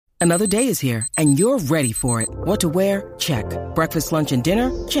Another day is here, and you're ready for it. What to wear? Check. Breakfast, lunch, and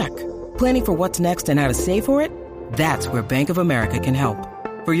dinner? Check. Planning for what's next and how to save for it? That's where Bank of America can help.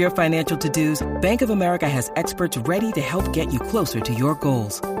 For your financial to-dos, Bank of America has experts ready to help get you closer to your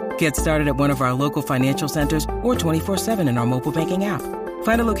goals. Get started at one of our local financial centers or 24/7 in our mobile banking app.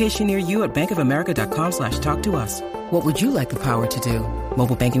 Find a location near you at bankofamerica.com/talktous. What would you like the power to do?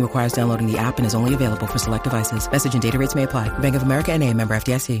 Mobile banking requires downloading the app and is only available for select devices. Message and data rates may apply. Bank of America N.A., member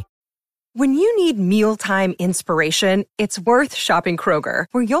FDIC. When you need mealtime inspiration, it's worth shopping Kroger,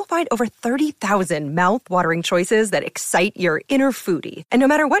 where you'll find over 30,000 mouth-watering choices that excite your inner foodie. And no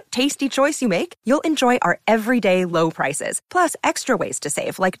matter what tasty choice you make, you'll enjoy our everyday low prices, plus extra ways to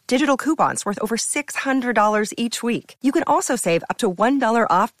save, like digital coupons worth over $600 each week. You can also save up to $1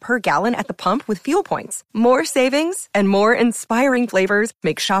 off per gallon at the pump with fuel points. More savings and more inspiring flavors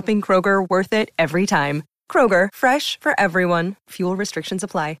make shopping Kroger worth it every time. Kroger, fresh for everyone. Fuel restrictions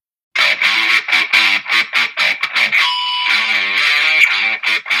apply.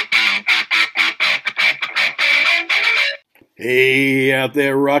 Hey out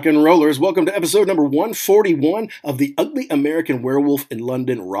there, rock and rollers. Welcome to episode number 141 of the Ugly American Werewolf in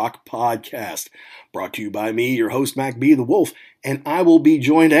London Rock Podcast. Brought to you by me, your host, Mac B. the Wolf, and I will be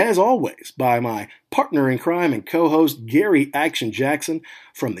joined, as always, by my partner in crime and co-host, Gary Action Jackson,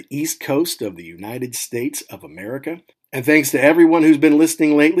 from the East Coast of the United States of America. And thanks to everyone who's been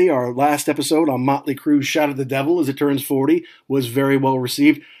listening lately, our last episode on Motley Crue's Shout at the Devil as it turns 40 was very well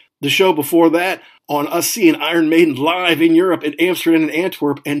received. The show before that, on us seeing Iron Maiden live in Europe at Amsterdam and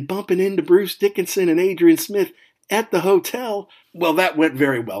Antwerp and bumping into Bruce Dickinson and Adrian Smith at the hotel, well, that went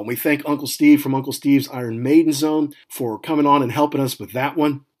very well. And we thank Uncle Steve from Uncle Steve's Iron Maiden Zone for coming on and helping us with that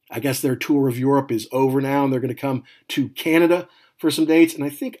one. I guess their tour of Europe is over now, and they're going to come to Canada for some dates, and I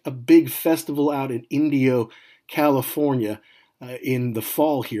think a big festival out in Indio, California, in the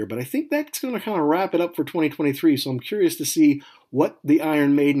fall here. But I think that's going to kind of wrap it up for 2023, so I'm curious to see what the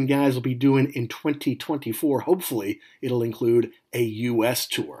Iron Maiden guys will be doing in 2024. Hopefully, it'll include a U.S.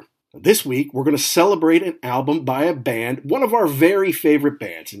 tour. This week, we're going to celebrate an album by a band, one of our very favorite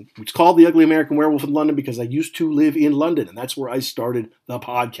bands. And it's called The Ugly American Werewolf in London because I used to live in London, and that's where I started the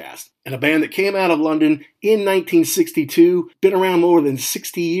podcast. And a band that came out of London in 1962, been around more than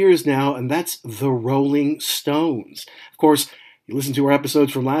 60 years now, and that's the Rolling Stones. Of course, you listen to our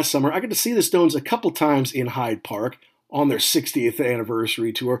episodes from last summer, I got to see the Stones a couple times in Hyde Park on their 60th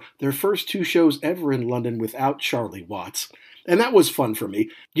anniversary tour, their first two shows ever in London without Charlie Watts. And that was fun for me.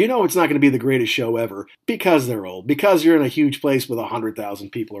 You know it's not going to be the greatest show ever because they're old, because you're in a huge place with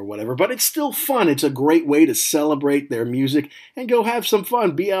 100,000 people or whatever, but it's still fun. It's a great way to celebrate their music and go have some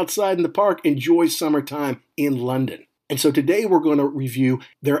fun, be outside in the park, enjoy summertime in London. And so today we're going to review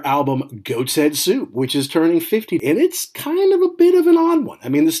their album Goat's Head Soup, which is turning 50. And it's kind of a bit of an odd one. I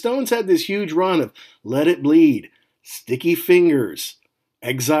mean, the Stones had this huge run of Let It Bleed, Sticky Fingers,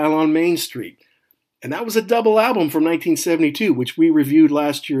 Exile on Main Street. And that was a double album from 1972, which we reviewed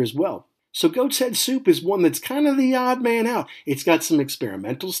last year as well. So Goat's Head Soup is one that's kind of the odd man out. It's got some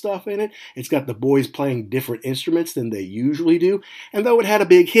experimental stuff in it. It's got the boys playing different instruments than they usually do. And though it had a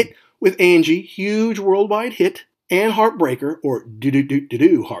big hit with Angie, huge worldwide hit, and Heartbreaker, or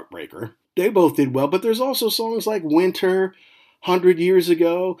Do-Do-Do-Do-Do Heartbreaker, they both did well. But there's also songs like Winter, 100 Years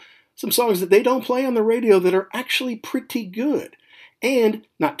Ago, some songs that they don't play on the radio that are actually pretty good. And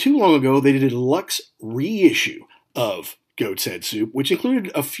not too long ago, they did a deluxe reissue of Goat's Head Soup, which included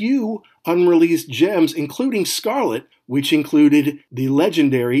a few unreleased gems, including Scarlet, which included the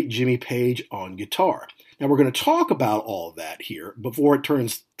legendary Jimmy Page on guitar. Now, we're going to talk about all of that here before it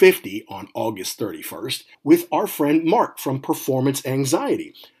turns 50 on August 31st with our friend Marc from Performance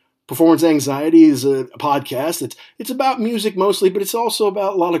Anxiety. Performance Anxiety is a podcast. It's about music mostly, but it's also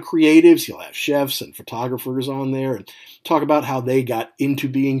about a lot of creatives. You'll have chefs and photographers on there and talk about how they got into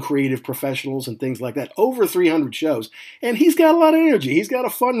being creative professionals and things like that. Over 300 shows. And he's got a lot of energy. He's got a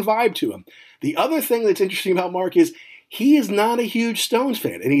fun vibe to him. The other thing that's interesting about Marc is he is not a huge Stones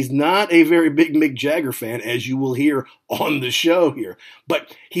fan, and he's not a very big Mick Jagger fan, as you will hear on the show here.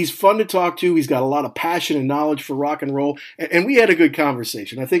 But he's fun to talk to. He's got a lot of passion and knowledge for rock and roll, and we had a good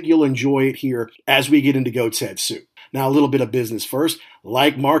conversation. I think you'll enjoy it here as we get into Goat's Head Soup. Now, a little bit of business first.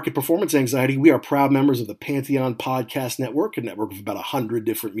 Like Marc at Performance Anxiety, we are proud members of the Pantheon Podcast Network, a network of about 100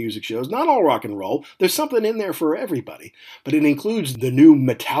 different music shows. Not all rock and roll. There's something in there for everybody. But it includes the new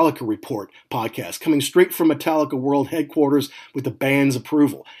Metallica Report podcast, coming straight from Metallica World Headquarters with the band's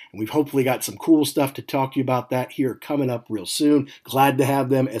approval. And we've hopefully got some cool stuff to talk to you about that here coming up real soon. Glad to have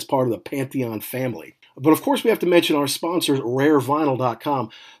them as part of the Pantheon family. But of course, we have to mention our sponsors, rarevinyl.com.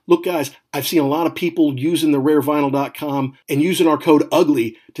 Look, guys, I've seen a lot of people using the rarevinyl.com and using our code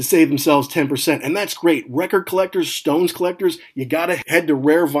UGLY to save themselves 10%. And that's great. Record collectors, Stones collectors, you got to head to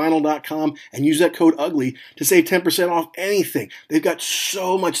rarevinyl.com and use that code UGLY to save 10% off anything. They've got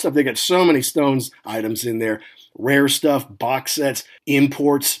so much stuff. They've got so many Stones items in there. Rare stuff, box sets,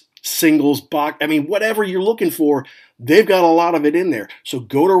 imports, singles, whatever you're looking for, they've got a lot of it in there. So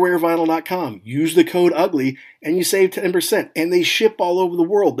go to rarevinyl.com, use the code UGLY, and you save 10%. And they ship all over the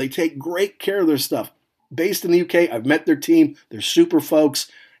world. They take great care of their stuff. Based in the UK, I've met their team. They're super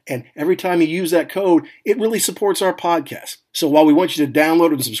folks. And every time you use that code, it really supports our podcast. So while we want you to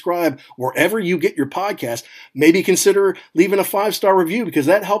download and subscribe wherever you get your podcast, maybe consider leaving a 5-star review because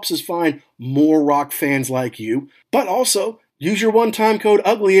that helps us find more rock fans like you. But also, use your one-time code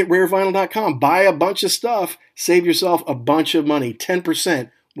UGLY at rarevinyl.com. Buy a bunch of stuff. Save yourself a bunch of money, 10%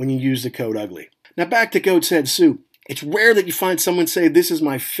 when you use the code UGLY. Now back to Goat's Head Soup. It's rare that you find someone say, this is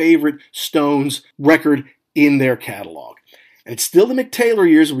my favorite Stones record in their catalog. And it's still the Mick Taylor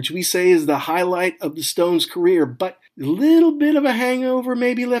years, which we say is the highlight of the Stones' career, but a little bit of a hangover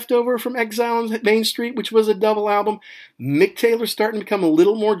maybe left over from Exile on Main Street, which was a double album. Mick Taylor's starting to become a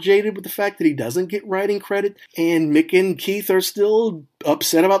little more jaded with the fact that he doesn't get writing credit, and Mick and Keith are still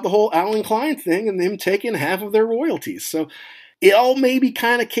upset about the whole Alan Klein thing and them taking half of their royalties. So it all maybe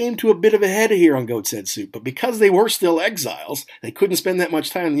kind of came to a bit of a head here on Goat's Head Soup, but because they were still exiles, they couldn't spend that much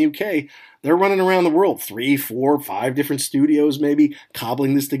time in the UK, they're running around the world, 3, 4, 5 different studios maybe,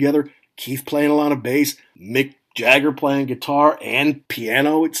 cobbling this together. Keith playing a lot of bass, Mick Jagger playing guitar and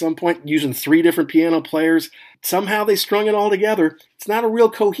piano at some point, using 3 different piano players. Somehow they strung it all together. It's not a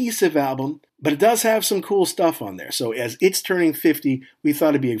real cohesive album, but it does have some cool stuff on there. So as it's turning 50, we thought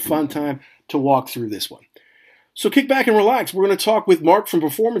it'd be a fun time to walk through this one. So kick back and relax. We're going to talk with Marc from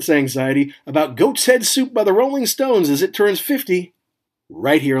Performance Anxiety about Goat's Head Soup by the Rolling Stones as it turns 50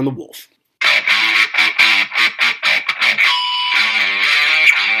 right here on The Wolf.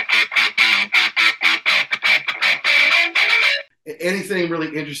 Anything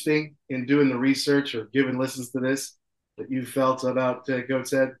really interesting in doing the research or giving listens to this that you felt about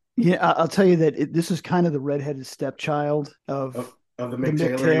Goat's Head? Yeah, I'll tell you that this is kind of the redheaded stepchild of the Mick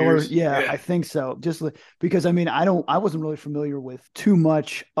Taylor Taylor. years? Yeah, I think so. Just because I wasn't really familiar with too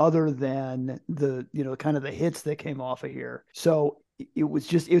much other than the kind of the hits that came off of here. So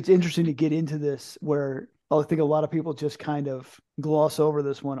it's interesting to get into this where I think a lot of people just kind of gloss over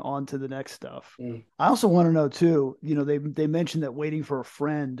this one onto the next stuff. I also want to know too, they mentioned that Waiting for a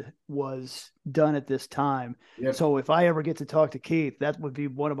Friend was done at this time. Yep. So if I ever get to talk to Keith, that would be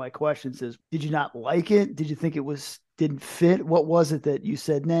one of my questions is, did you not like it? Did you think it didn't fit? What was it that you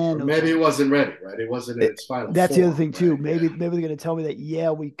said, nah? No, maybe it wasn't ready, right? It wasn't in its final That's form, the other thing too. right? Maybe they're going to tell me that,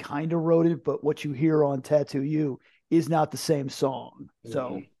 yeah, we kind of wrote it, but what you hear on Tattoo You is not the same song.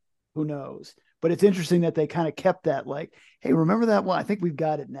 So who knows? But it's interesting that they kind of kept that like, hey, remember that one? I think we've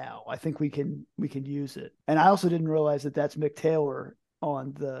got it now. I think we can use it. And I also didn't realize that that's Mick Taylor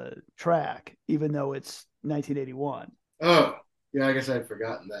on the track, even though it's 1981. Oh, yeah, I guess I'd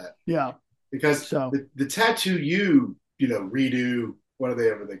forgotten that. Yeah. Because the Tattoo You, redo,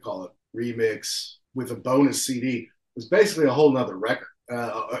 whatever they call it, remix with a bonus CD was basically a whole nother record,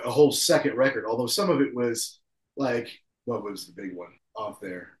 a whole second record. Although some of it was like, what was the big one off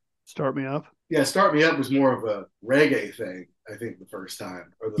there? Start Me Up. Yeah, Start Me Up was more of a reggae thing, I think, the first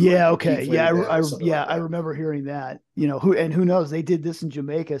time. I remember hearing that. Who knows? They did this in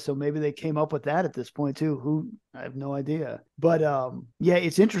Jamaica, so maybe they came up with that at this point too. I have no idea. But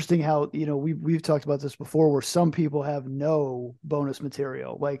it's interesting how we've talked about this before, where some people have no bonus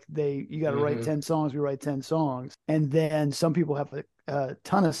material. Like you got to write 10 songs. We write 10 songs, and then some people have a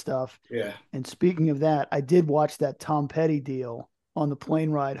ton of stuff. Yeah. And speaking of that, I did watch that Tom Petty deal on the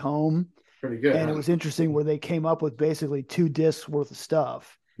plane ride home. Pretty good. And it was interesting where they came up with basically 2 discs worth of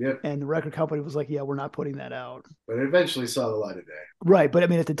stuff. Yep. And the record company was like, yeah, we're not putting that out. But it eventually saw the light of day. Right. But I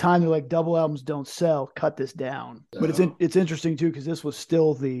mean, at the time, they're like, double albums don't sell, cut this down. But it's interesting too, because this was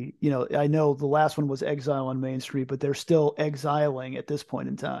still I know the last one was Exile on Main Street, but they're still exiling at this point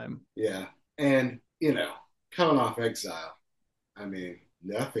in time. Yeah. And, coming off Exile, I mean,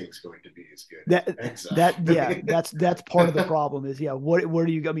 nothing's going to be as good. That's part of the problem is, where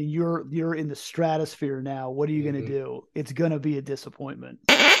do you, I mean, you're in the stratosphere now. What are you going to do? It's going to be a disappointment.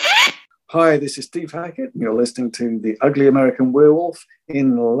 Hi, this is Steve Hackett, and you're listening to The Ugly American Werewolf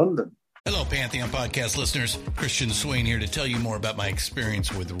in London. Hello, Pantheon Podcast listeners. Christian Swain here to tell you more about my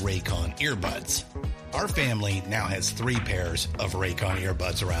experience with Raycon earbuds. Our family now has 3 pairs of Raycon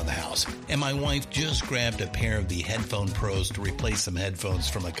earbuds around the house, and my wife just grabbed a pair of the Headphone Pros to replace some headphones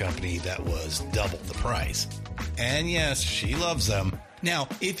from a company that was double the price. And yes, she loves them. Now,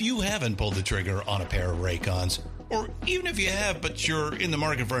 if you haven't pulled the trigger on a pair of Raycons, or even if you have, but you're in the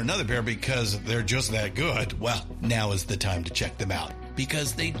market for another pair because they're just that good, well, now is the time to check them out,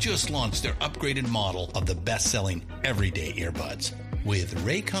 because they just launched their upgraded model of the best-selling everyday earbuds. With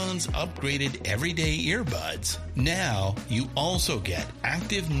Raycon's upgraded everyday earbuds, now you also get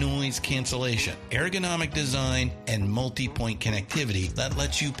active noise cancellation, ergonomic design, and multi-point connectivity that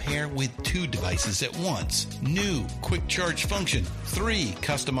lets you pair with 2 devices at once. New quick charge function, 3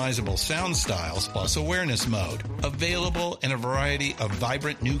 customizable sound styles, plus awareness mode. Available in a variety of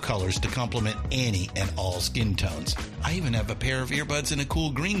vibrant new colors to complement any and all skin tones. I even have a pair of earbuds in a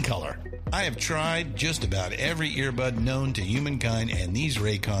cool green color. I have tried just about every earbud known to humankind, and these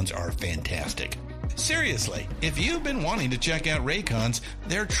Raycons are fantastic. Seriously, if you've been wanting to check out Raycons,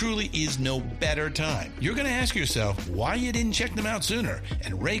 there truly is no better time. You're going to ask yourself why you didn't check them out sooner,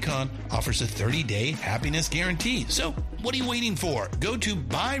 and Raycon offers a 30-day happiness guarantee. So what are you waiting for? Go to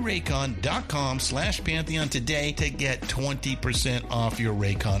buyraycon.com/Pantheon today to get 20% off your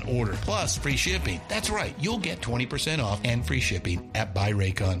Raycon order, plus free shipping. That's right, you'll get 20% off and free shipping at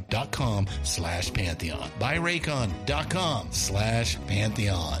buyraycon.com/Pantheon.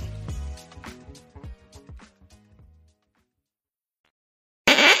 buyraycon.com/Pantheon.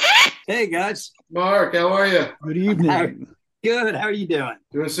 Hey, guys. Mark, how are you? Good evening. Good. How are you doing?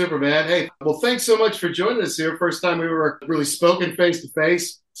 Doing super, man. Hey, well, thanks so much for joining us here. First time we were really spoken face to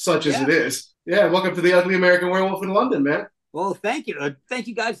face, such as it is. Yeah, welcome to the Ugly American Werewolf in London, man. Well, thank you. Thank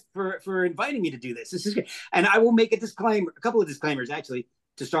you guys for inviting me to do this. This is good. And I will make a couple of disclaimers, actually,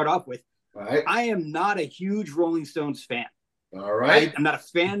 to start off with. All right. I am not a huge Rolling Stones fan. All right. I'm not a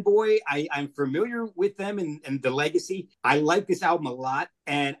fanboy. I'm familiar with them and the legacy. I like this album a lot,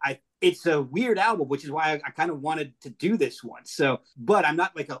 and it's a weird album, which is why I kind of wanted to do this one. So, but I'm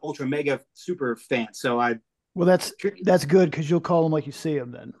not like an ultra mega super fan. So Well, that's good, because you'll call them like you see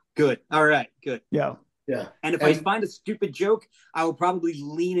them then. Good. All right. Good. Yeah. Yeah. And if I find a stupid joke, I will probably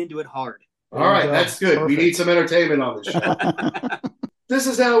lean into it hard. All right. That's good. Perfect. We need some entertainment on this show. This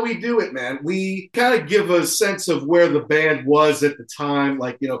is how we do it, man. We kind of give a sense of where the band was at the time.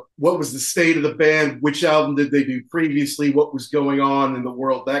 Like, what was the state of the band? Which album did they do previously? What was going on in the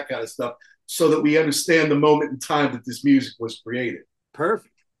world? That kind of stuff. So that we understand the moment in time that this music was created.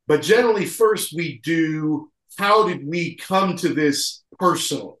 Perfect. But generally, first we do, how did we come to this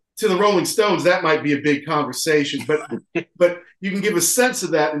personally? To the Rolling Stones, that might be a big conversation. But you can give a sense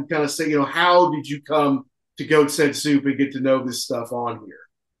of that and kind of say, how did you come to Goat Said Soup and get to know this stuff on here?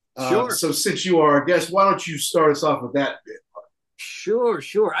 Sure. So since you are our guest, why don't you start us off with that bit? Sure.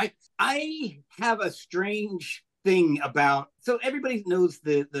 I have a strange thing about, so everybody knows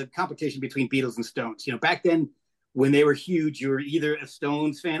the competition between Beatles and Stones. Back then when they were huge, you were either a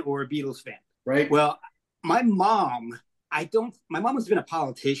Stones fan or a Beatles fan. Right. Well, my mom has been a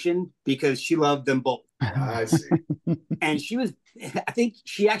politician because she loved them both. I see. And I think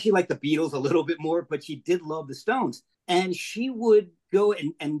she actually liked the Beatles a little bit more, but she did love the Stones. And she would go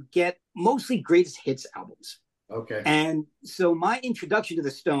and get mostly greatest hits albums. Okay. And so my introduction to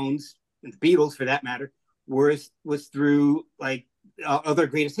the Stones, and the Beatles for that matter, was through like other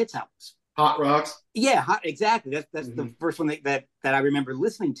greatest hits albums. Hot Rocks? Yeah, exactly. That's the first one that I remember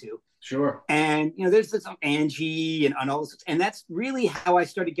listening to. Sure. And, there's this Angie and all this. And that's really how I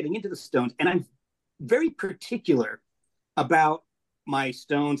started getting into the Stones. And I'm very particular about my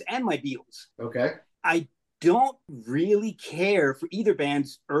Stones and my Beatles. Okay. I don't really care for either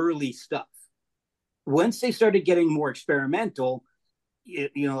band's early stuff. Once they started getting more experimental,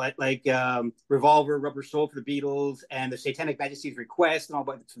 like Revolver, Rubber Soul for the Beatles, and the Satanic Majesty's Request and all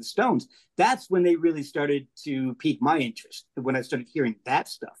that for the Stones, that's when they really started to pique my interest, when I started hearing that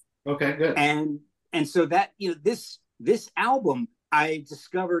stuff. Okay, good. And so that, this album I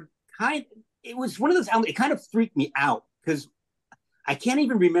discovered it was one of those albums, it kind of freaked me out because I can't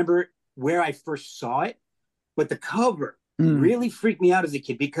even remember where I first saw it, but the cover really freaked me out as a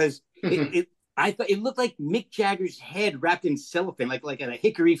kid because I thought it looked like Mick Jagger's head wrapped in cellophane, like at a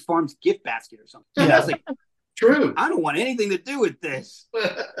Hickory Farms gift basket or something. Yeah. I was like, true. I don't want anything to do with this.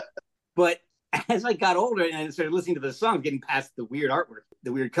 But as I got older and I started listening to the song, getting past the weird artwork,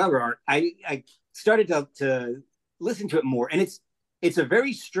 the weird cover art, I started to listen to it more. And it's a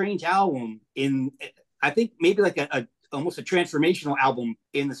very strange album I think maybe like a almost a transformational album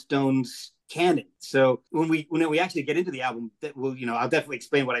in the Stones' canon. So when we actually get into the album, that will, I'll definitely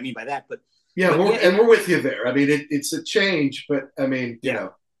explain what I mean by that. But we're with you there. I mean, it's a change, but I mean,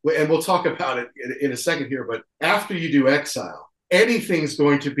 and we'll talk about it in a second here. But after you do Exile, anything's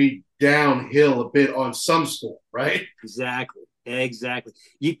going to be downhill a bit on some score, right? Exactly.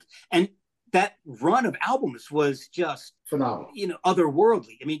 And that run of albums was just phenomenal,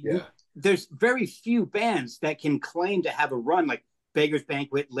 otherworldly. I mean, there's very few bands that can claim to have a run like Beggar's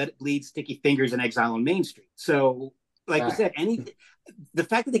Banquet, Let It Bleed, Sticky Fingers, and Exile on Main Street. So, like you said, the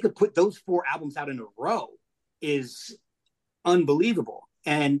fact that they could put those 4 albums out in a row is unbelievable.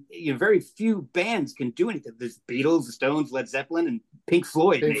 And very few bands can do anything. There's Beatles, the Stones, Led Zeppelin, and Pink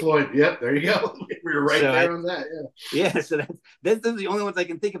Floyd. Yep, there you go. We were right there on that. So that's the only ones I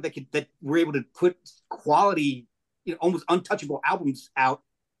can think of that were able to put quality, almost untouchable albums out,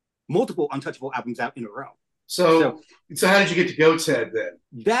 multiple untouchable albums out in a row. So how did you get to Goat's Head then?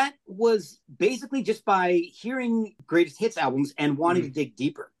 That was basically just by hearing greatest hits albums and wanting to dig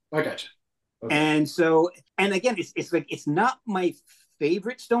deeper. I gotcha. Okay. And again, it's not my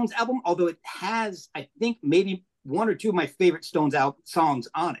favorite Stones album, although it has, I think, maybe 1 or 2 of my favorite Stones songs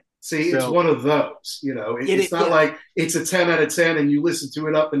on it. See, it's one of those, it's not like it's a 10 out of 10 and you listen to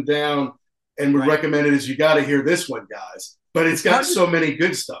it up and down and would recommend it as you got to hear this one, guys. But it's got so many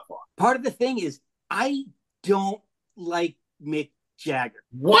good stuff on it. Part of the thing is I don't like Mick Jagger.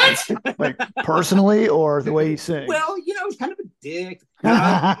 What? Like personally or the way he sings? Well, he's kind of a dick.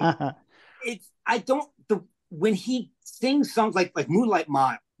 When he sings songs like Moonlight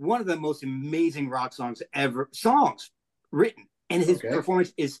Mile, one of the most amazing rock songs written, and his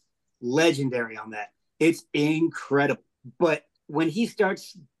performance is legendary on that. It's incredible. But when he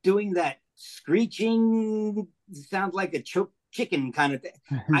starts doing that screeching, sounds like a choked chicken kind of thing,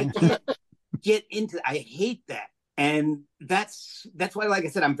 I can't get into it. I hate that. And that's why, like I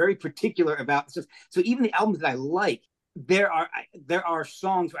said, I'm very particular about this. So even the albums that I like, there are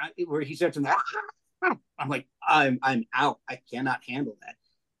songs where he starts to, I'm like, I'm out. I cannot handle that.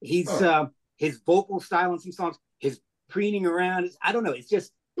 He's his vocal style in some songs, his preening around. I don't know. It's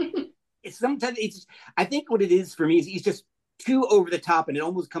just I think what it is for me is he's just too over the top, and it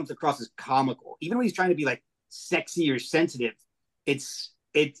almost comes across as comical. Even when he's trying to be like sexy or sensitive,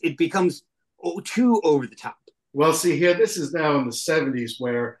 it becomes too over the top. Well, see here, this is now in the 70s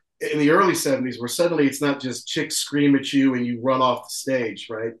in the early 70s, where suddenly it's not just chicks scream at you and you run off the stage,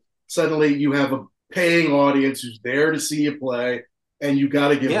 right? Suddenly you have a paying audience who's there to see you play, and you got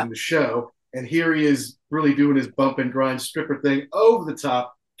to give him the show. And here he is really doing his bump and grind stripper thing over the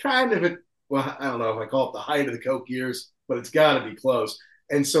top, kind of I don't know if I call it the height of the Coke years, but it's got to be close.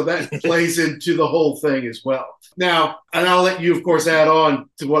 And so that plays into the whole thing as well. Now, and I'll let you, of course, add on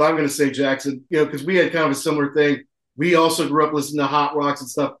to what I'm going to say, Jackson, because we had kind of a similar thing. We also grew up listening to Hot Rocks and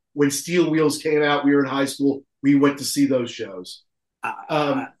stuff. When Steel Wheels came out, we were in high school. We went to see those shows.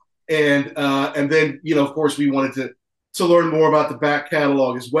 And then, of course, we wanted to learn more about the back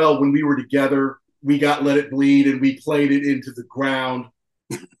catalog as well. When we were together, we got Let It Bleed and we played it into the ground.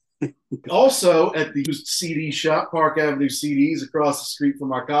 Also, at the CD shop, Park Avenue CDs across the street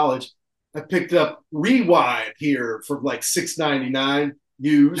from our college, I picked up Rewind here for like $6.99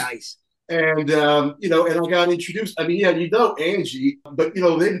 used. Nice. And, and I got introduced. I mean, Angie, but, they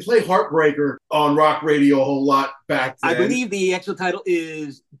didn't play Heartbreaker on rock radio a whole lot back then. I believe the actual title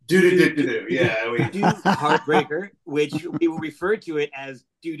is Do-do-do-do-do. Yeah. Heartbreaker, which we will refer to it as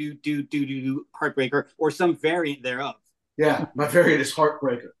do-do-do-do-do-do Heartbreaker or some variant thereof. Yeah, my variant is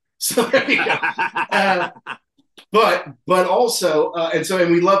Heartbreaker. So there you go. But also,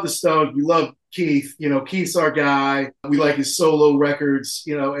 and we love the Stones. We love Keith. Keith's our guy. We like his solo records,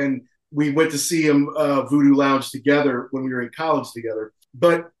 and we went to see him Voodoo Lounge together when we were in college together.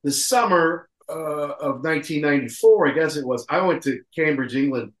 But the summer of 1994, I guess it was, I went to Cambridge,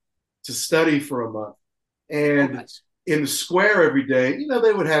 England to study for a month. And in the square every day,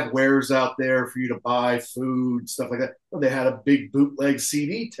 they would have wares out there for you to buy, food, stuff like that. Well, they had a big bootleg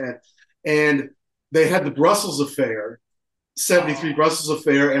CD tent. And they had the Brussels Affair, 73 Brussels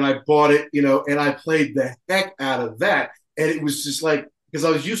Affair, and I bought it, and I played the heck out of that. And it was just like, because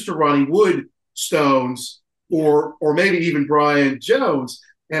I was used to Ronnie Wood Stones or maybe even Brian Jones.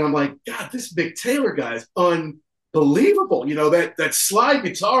 And I'm like, God, this Mick Taylor guy is unbelievable. That slide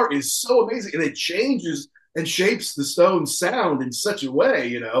guitar is so amazing. And it changes and shapes the Stones sound in such a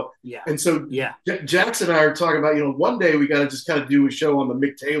way, Yeah. And so Jackson and I are talking about, one day we got to just kind of do a show on the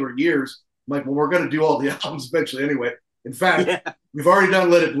Mick Taylor years. I'm like, well, we're going to do all the albums eventually anyway. In fact, we've already done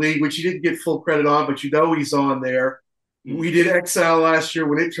Let It Bleed, which he didn't get full credit on, but he's on there. We did Exile last year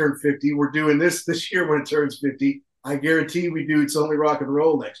when it turned 50. We're doing this year when it turns 50. I guarantee we do It's Only Rock and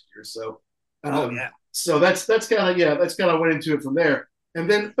Roll next year. So So that's kind of went into it from there. And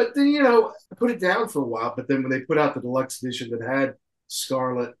then, but then, I put it down for a while. But then when they put out the deluxe edition that had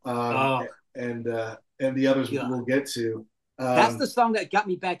Scarlet and the others we'll get to. That's the song that got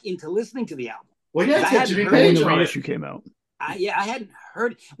me back into listening to the album. Well, yeah, it's Jimmy Page when the on it. reissue came out. I hadn't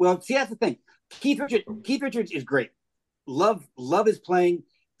heard. Well, see, that's the thing. Keith Richards is great. Love his playing.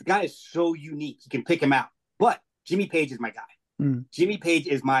 The guy is so unique. You can pick him out. But Jimmy Page is my guy. Jimmy Page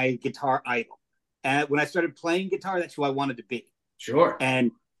is my guitar idol. And when I started playing guitar, that's who I wanted to be. Sure.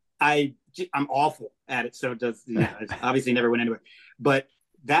 And I'm awful at it, so it does. It obviously never went anywhere. But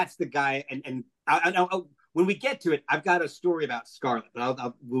that's the guy. And I when we get to it, I've got a story about Scarlet,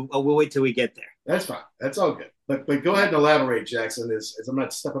 but we'll wait till we get there. That's fine. That's all good. But go ahead and elaborate, Jackson, as I'm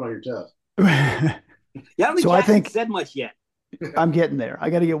not stepping on your toes. I think said much yet. I'm getting there. I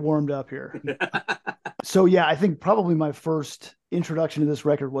got to get warmed up here. So yeah, I think probably my first introduction to this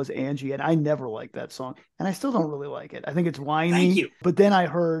record was Angie, and I never liked that song, and I still don't really like it. I think it's whiny. Thank you. But then I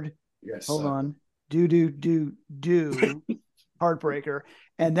heard, hold on, do Heartbreaker,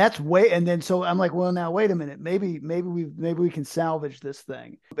 and that's and then so I'm like, well, now wait a minute, maybe we can salvage this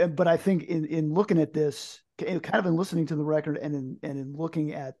thing. But I think in looking at this, kind of in listening to the record and in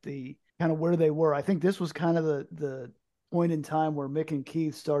looking at the kind of where they were, I think this was kind of the point in time where Mick and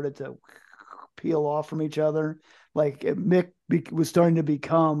Keith started to peel off from each other. Like Mick was starting to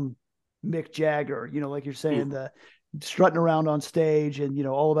become Mick Jagger, like you're saying, the strutting around on stage and,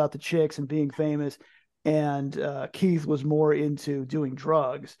 all about the chicks and being famous. And Keith was more into doing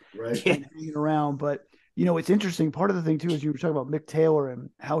drugs and hanging around. But, it's interesting. Part of the thing too, is you were talking about Mick Taylor and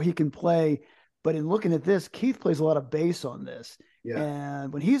how he can play, but in looking at this, Keith plays a lot of bass on this. Yeah.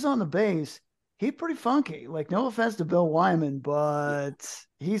 And when he's on the bass, he's pretty funky. Like, no offense to Bill Wyman, but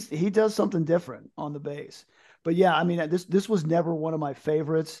he does something different on the bass. But yeah, I mean, this was never one of my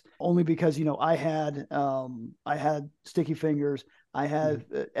favorites, only because I had Sticky Fingers, I had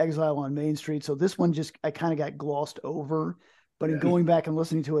Exile on Main Street, so this one I kind of got glossed over. But in going back and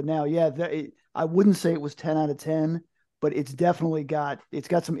listening to it now, I wouldn't say it was 10 out of 10, but it's definitely got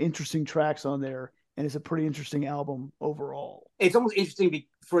some interesting tracks on there. And it's a pretty interesting album overall. It's almost interesting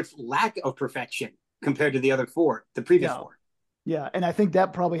for its lack of perfection compared to the previous four. Yeah, and I think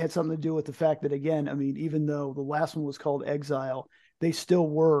that probably had something to do with the fact that, again, I mean, even though the last one was called Exile, they still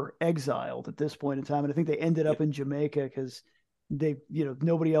were exiled at this point in time. And I think they ended up in Jamaica because they,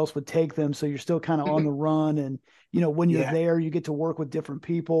 nobody else would take them. So you're still kind of on the run. And, when you're there, you get to work with different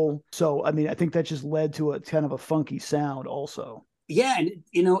people. So, I mean, I think that just led to a kind of a funky sound also. Yeah,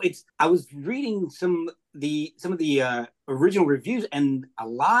 and I was reading some of the original reviews, and a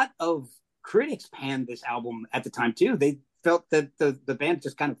lot of critics panned this album at the time too. They felt that the band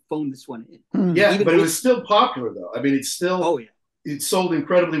just kind of phoned this one in. Yeah, but it was still popular though. I mean, it's still it sold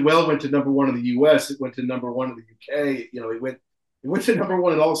incredibly well. Went to number one in the U.S. It went to number one in the U.K. It went to number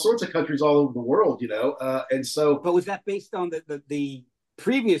one in all sorts of countries all over the world. And so. But was that based on the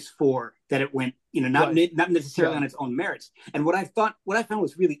previous four that it went, not necessarily on its own merits? And what I found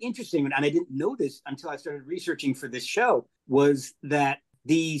was really interesting, and I didn't know this until I started researching for this show, was that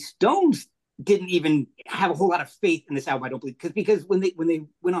the Stones didn't even have a whole lot of faith in this album, I don't believe, because when they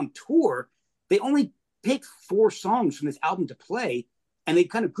went on tour, they only picked 4 songs from this album to play, and they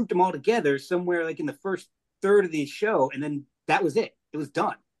kind of grouped them all together somewhere like in the first third of the show, and then that was it. It was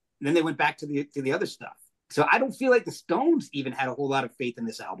done. And then they went back to the other stuff. So I don't feel like the Stones even had a whole lot of faith in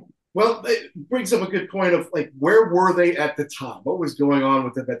this album. Well, it brings up a good point of like, where were they at the time? What was going on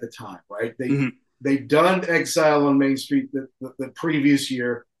with them at the time, right? They'd done Exile on Main Street the previous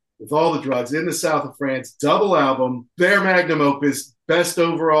year with all the drugs in the south of France, double album, their magnum opus, best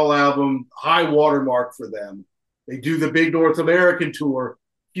overall album, high watermark for them. They do the big North American tour,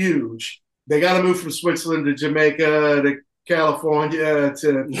 huge. They got to move from Switzerland to Jamaica to California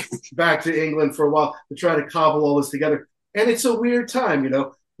to back to England for a while to try to cobble all this together. And it's a weird time,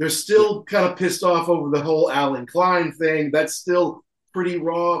 They're still kind of pissed off over the whole Alan Klein thing. That's still pretty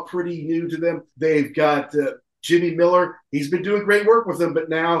raw, pretty new to them. They've got Jimmy Miller. He's been doing great work with them, but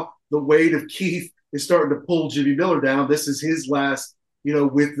now the weight of Keith is starting to pull Jimmy Miller down. This is his last,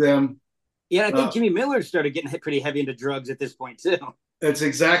 with them. Yeah, I think Jimmy Miller started getting pretty heavy into drugs at this point, too. That's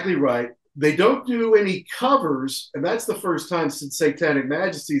exactly right. They don't do any covers, and that's the first time since Satanic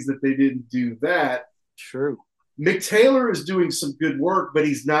Majesties that they didn't do that. True. Mick Taylor is doing some good work, but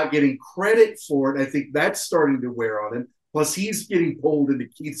he's not getting credit for it. I think that's starting to wear on him. Plus, he's getting pulled into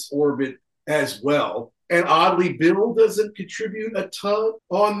Keith's orbit as well. And oddly, Bill doesn't contribute a ton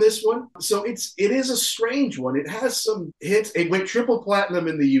on this one. So it is a strange one. It has some hits. It went triple platinum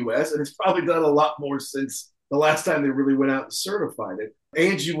in the U.S., and it's probably done a lot more since the last time they really went out and certified it.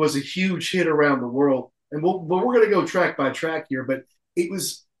 Angie was a huge hit around the world. And we're going to go track by track here, but it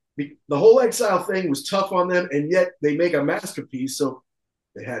was the whole Exile thing was tough on them, and yet they make a masterpiece. So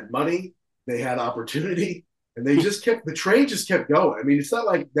they had money, they had opportunity, and they just the train just kept going. I mean, it's not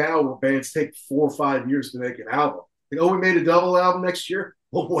like now where bands take 4 or 5 years to make an album. Like, we made a double album next year.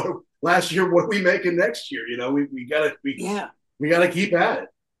 Well, last year, what are we making next year? We gotta keep at it.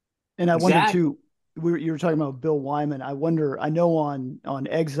 And I wonder too. You were talking about Bill Wyman. I know on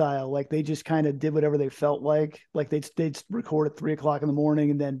Exile, like they just kind of did whatever they felt like they'd record at 3:00 in the morning,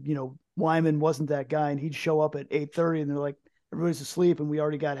 and then Wyman wasn't that guy, and he'd show up at 8:30, and they're like, everybody's asleep, and we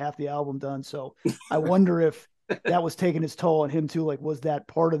already got half the album done. So I wonder if that was taking its toll on him too. Like, was that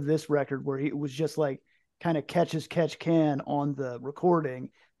part of this record where he was just like kind of catch as catch can on the recording,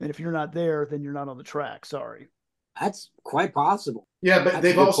 and if you're not there, then you're not on the track. Sorry. That's quite possible. Yeah, but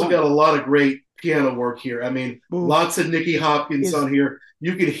they've also got a lot of great piano work here. I mean, lots of Nicky Hopkins on here.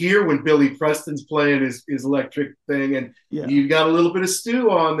 You can hear when Billy Preston's playing his electric thing, and you got a little bit of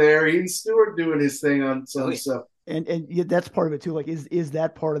Stu on there. Ian Stewart doing his thing on some stuff. And that's part of it too. Like, is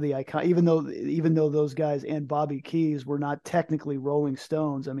that part of the icon? Even though those guys and Bobby Keys were not technically Rolling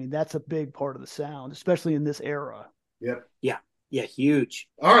Stones, I mean, that's a big part of the sound, especially in this era. Yep. Yeah, huge.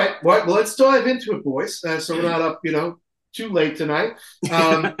 All right, well, let's dive into it, boys. So we're not up, too late tonight.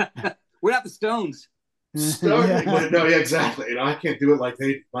 We're not the Stones. No, exactly. I can't do it like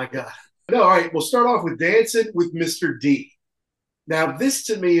they. My God. No, all right. We'll start off with Dancing with Mr. D. Now, this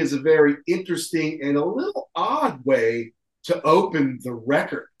to me is a very interesting and a little odd way to open the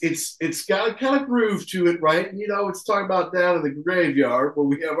record. It's got a kind of groove to it, right? And, it's talking about down in the graveyard where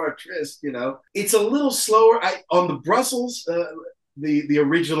we have our tryst, It's a little slower. On the Brussels, the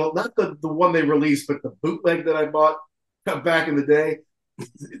original, not the one they released, but the bootleg that I bought back in the day.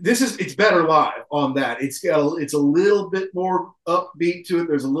 It's better live on that. It's a little bit more upbeat to it.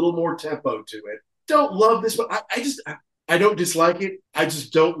 There's a little more tempo to it. Don't love this one. I don't dislike it. I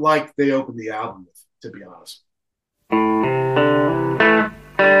just don't like they opened the album with, to be honest.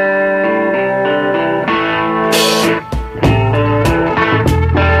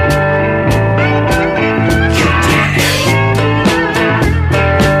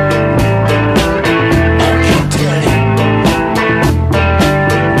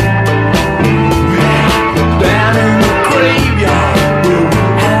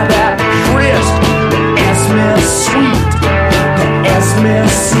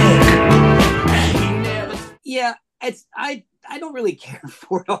 I don't really care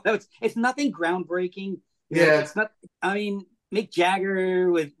for it. It's nothing groundbreaking. It's not. I mean, Mick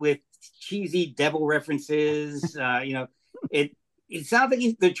Jagger with cheesy devil references. It sounds like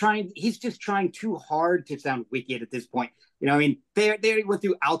he's just trying too hard to sound wicked at this point. They already went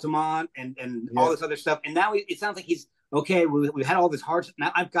through Altamont and all this other stuff, and now it sounds like he's okay. We had all this hard stuff.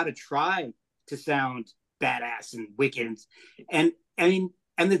 Now I've got to try to sound badass and wicked, and I mean.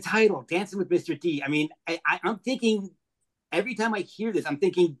 And the title, Dancing with Mr. D. I mean, I'm thinking, every time I hear this, I'm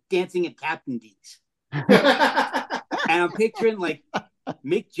thinking Dancing at Captain D's. And I'm picturing, like,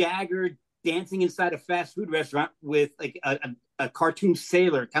 Mick Jagger dancing inside a fast food restaurant with, like, a cartoon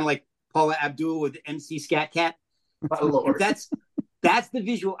sailor, kind of like Paula Abdul with MC Scat Cat. Oh, Lord. That's the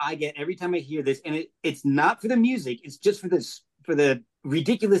visual I get every time I hear this. And it's not for the music. It's just for the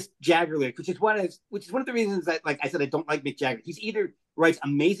ridiculous Jagger lyrics, which is one of the reasons that, like I said, I don't like Mick Jagger. He's either writes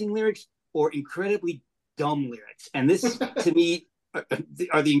amazing lyrics or incredibly dumb lyrics, and this to me are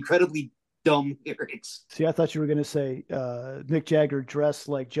the incredibly dumb lyrics. See, I thought you were going to say Mick Jagger dressed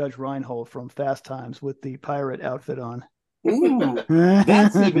like Judge Reinhold from Fast Times with the pirate outfit on. Ooh,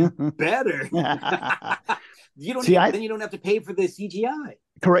 that's even better. You don't have to pay for the CGI.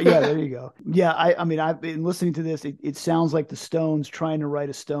 Correct. Yeah, there you go. Yeah, I mean, I've been listening to this. It sounds like the Stones trying to write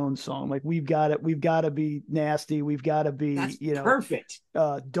a Stones song. Like we've got to be nasty. We've got to be, perfect,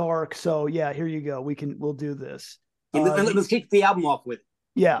 dark. So yeah, here you go. We'll do this. Let's kick the album off with it.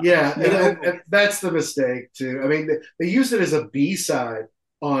 Yeah. And that's the mistake too. I mean, they use it as a B-side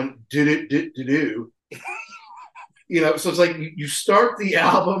on do. So it's like you start the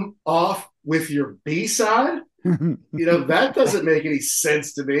album off with your B-side. That doesn't make any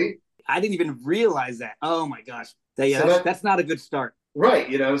sense to me. I didn't even realize that. Oh my gosh. That's not a good start. Right.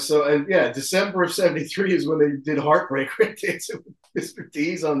 December of 73 is when they did Heartbreaker, Dancing with Mr.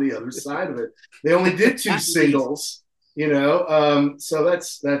 D's on the other side of it. They only did 2 singles, so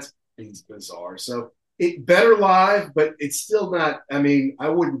that's bizarre. So it better live, but it's still not, I mean, I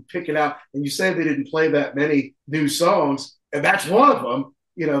wouldn't pick it out. And you say they didn't play that many new songs, and that's one of them.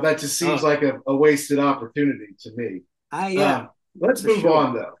 That just seems like a wasted opportunity to me. Let's move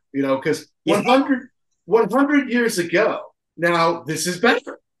on, though, because 100 years ago. Now, this is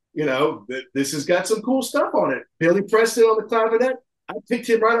better. This has got some cool stuff on it. Billy Preston on the clarinet. I picked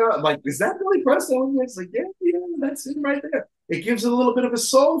him right out. I'm like, is that Billy Preston? It's like, yeah, that's him right there. It gives it a little bit of a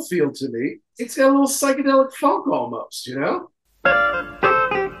soul feel to me. It's got a little psychedelic funk almost,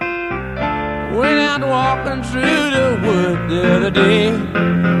 Went out walking through the wood the other day,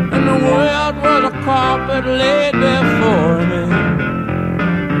 and the world was a carpet laid before me.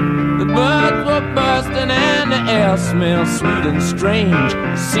 The birds were bursting and the air smelled sweet and strange.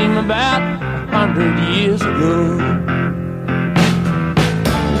 Seemed about 100 years ago.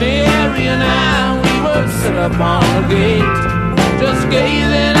 Mary and I, we would sit up on the gate, just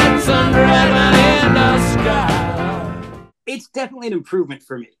gazing at some dragon in the sky. It's definitely an improvement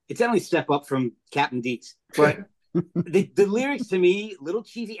for me. It's definitely a step up from Captain D's. But the lyrics to me, a little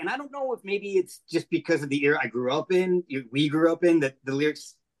cheesy. And I don't know if maybe it's just because of the era I grew up in, we grew up in, that the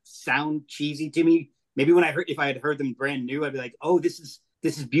lyrics sound cheesy to me. Maybe if I had heard them brand new, I'd be like, oh, this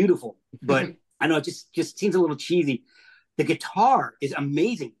is beautiful. But I know it just seems a little cheesy. The guitar is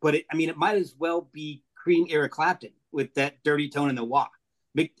amazing, but it might as well be Cream era Clapton with that dirty tone in the wah.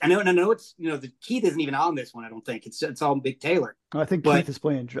 I know it's, the Keith isn't even on this one. I don't think it's all Mick Taylor. I think Keith is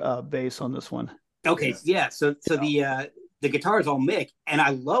playing bass on this one. Okay. Yeah. So the guitar is all Mick, and I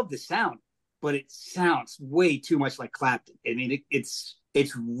love the sound, but it sounds way too much like Clapton. I mean, it's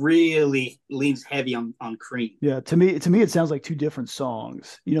really leans heavy on Cream. Yeah. To me, it sounds like two different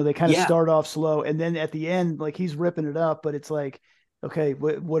songs. They kind of start off slow, and then at the end, like he's ripping it up, but it's like, okay,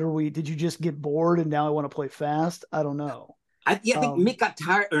 what are we, did you just get bored and now I want to play fast? I don't know. I think Mick got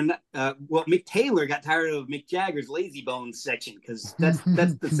tired, Mick Taylor got tired of Mick Jagger's Lazy Bones section, because that's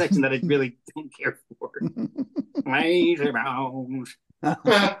the section that I really don't care for. Lazy Bones.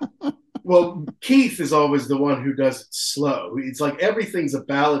 Well, Keith is always the one who does it slow. It's like everything's a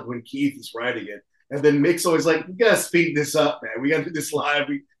ballad when Keith is writing it, and then Mick's always like, "We gotta speed this up, man. We gotta do this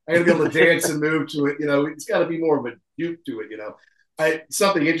live. I gotta be able to dance and move to it. It's got to be more of a juke to it.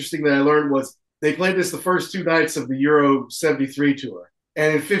 Something interesting that I learned was, they played this the first two nights of the Euro 73 tour.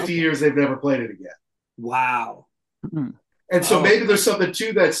 And in 50 years, they've never played it again. Wow. And so maybe there's something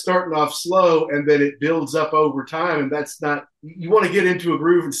to that starting off slow and then it builds up over time. And that's not, you want to get into a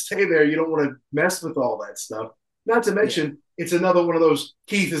groove and stay there. You don't want to mess with all that stuff. Not to mention, it's another one of those,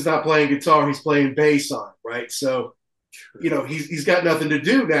 Keith is not playing guitar, he's playing bass on it, right? So, he's got nothing to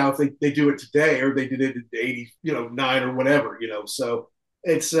do now if they do it today, or they did it in 89 or whatever, so.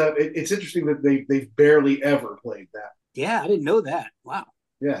 It's interesting that they've barely ever played that. Yeah, I didn't know that. Wow.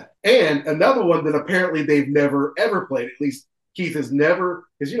 Yeah, and another one that apparently they've never ever played. At least Keith has never,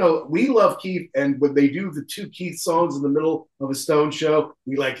 because we love Keith, and when they do the two Keith songs in the middle of a Stone show,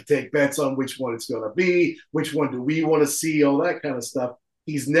 we like to take bets on which one it's going to be, which one do we want to see, all that kind of stuff.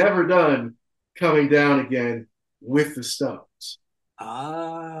 He's never done Coming Down Again with the Stones.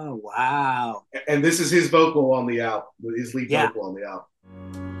 Oh, wow. And this is his vocal on the album, his lead vocal on the album.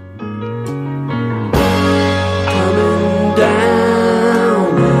 Coming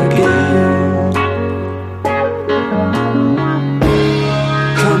down again.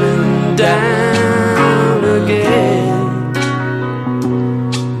 Coming down again.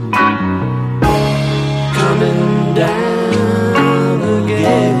 Coming down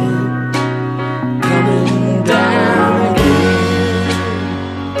again. Coming down again.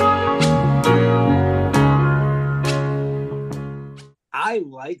 I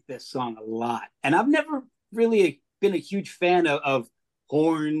like this song a lot, and I've never really been a huge fan of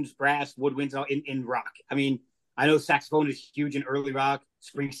horns, brass, woodwinds in rock. I mean, I know saxophone is huge in early rock.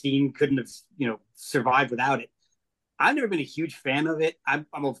 Springsteen couldn't have, survived without it. I've never been a huge fan of it. I'm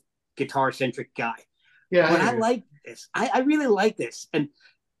a guitar-centric guy. Yeah, but I like this. I really like this. And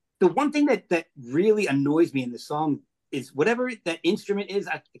the one thing that really annoys me in the song is whatever that instrument is.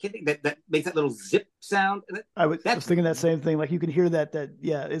 I can't think that makes that little zip sound. I was thinking that same thing. Like you can hear that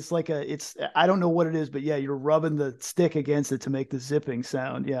it's like I don't know what it is, but yeah, you're rubbing the stick against it to make the zipping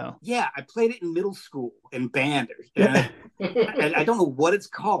sound. Yeah. Yeah. I played it in middle school in band. I don't know what it's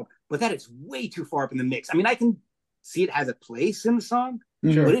called, but that is way too far up in the mix. I mean, I can see it has a place in the song,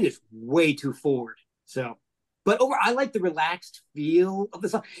 Sure. but it is way too forward. So, but I like the relaxed feel of the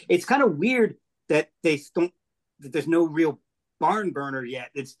song. It's kind of weird that that there's no real barn burner yet.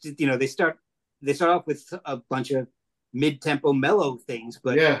 It's just, they start off with a bunch of mid-tempo mellow things,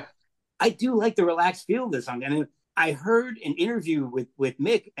 but yeah, I do like the relaxed feel of this song. And I heard an interview with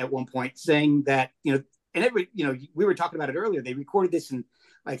Mick at one point saying that, and we were talking about it earlier. They recorded this in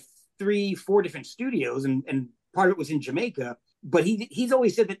like 3-4 different studios, and part of it was in Jamaica. But he's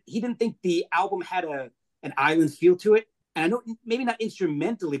always said that he didn't think the album had an island feel to it. And I know maybe not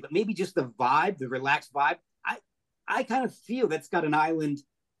instrumentally, but maybe just the vibe, the relaxed vibe. I kind of feel that's got an island,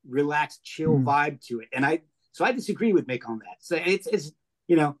 relaxed, chill vibe to it. And I disagree with Mick on that. So it's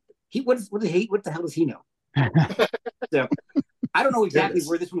what the hell does he know? So I don't know exactly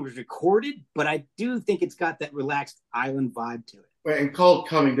where this one was recorded, but I do think it's got that relaxed island vibe to it. And called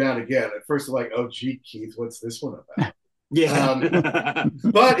Coming Down Again. At first, I'm like, oh, gee, Keith, what's this one about? Yeah.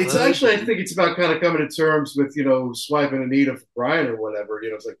 But it's actually, I think it's about kind of coming to terms with, swiping a needle for Brian or whatever.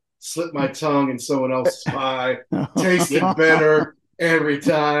 It's like, slip my tongue in someone else's pie, tasted better every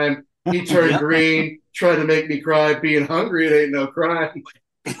time. He turned green, tried to make me cry, being hungry, it ain't no crime.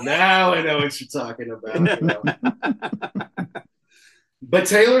 Now I know what you're talking about. But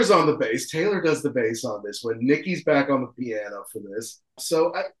Taylor's on the bass. Taylor does the bass on this one. Nikki's back on the piano for this.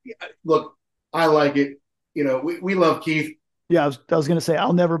 So, I like it. We love Keith. Yeah, I was going to say,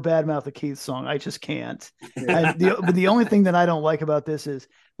 I'll never badmouth a Keith song. I just can't. Yeah. But the only thing that I don't like about this is,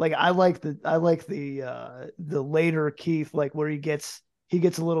 like, I like the later Keith, like where he gets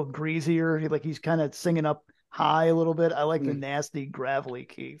a little greasier. He's kind of singing up high a little bit. I like the nasty, gravelly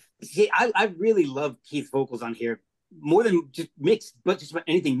Keith. See, I really love Keith's vocals on here more than just Mick's, but just about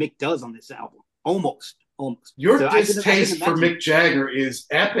anything Mick does on this album. Almost. Your distaste for Mick Jagger is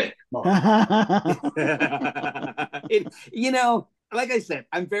epic, Mark. Like I said,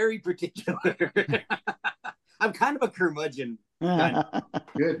 I'm very particular. I'm kind of a curmudgeon.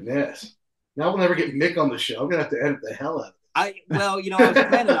 Goodness. Now we'll never get Mick on the show. I'm going to have to edit the hell out of it. I was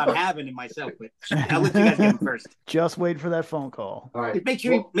planning on having it myself, but I'll let you guys get him first. Just wait for that phone call. All right. Make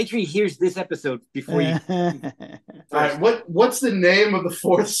sure he hears this episode before you. All right. What's the name of the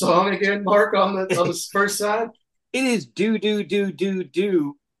fourth song again, Mark, on the first side? It is do. Wait,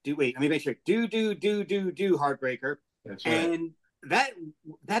 let me make sure. Do Heartbreaker. That's right. And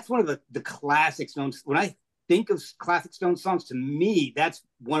that's one of the classic Stones. When I think of classic Stones songs, to me, that's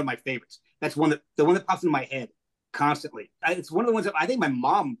one of my favorites. That's the one that pops into my head constantly. It's one of the ones that I think my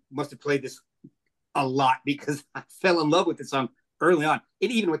mom must have played this a lot because I fell in love with this song early on.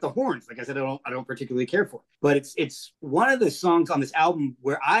 And even with the horns, like I said, I don't particularly care for it. But it's one of the songs on this album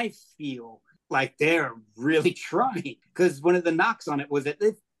where I feel like they're really trying, because one of the knocks on it was that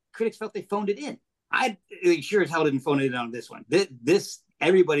the critics felt they phoned it in. I sure as hell didn't phone it in on this one. This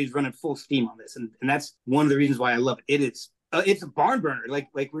everybody's running full steam on this, and that's one of the reasons why I love it. It's a barn burner, like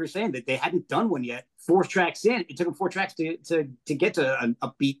we were saying, that they hadn't done one yet. 4 tracks in, it took them 4 tracks to get to an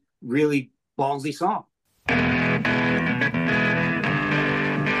upbeat, really ballsy song. The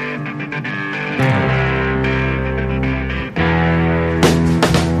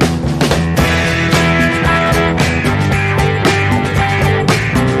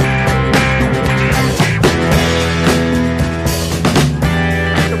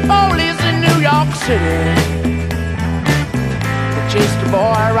police in New York City chased a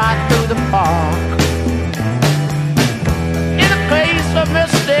boy right through the park in a case of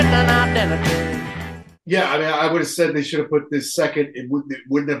mistaken identity. Yeah, I mean, I would have said they should have put this second. It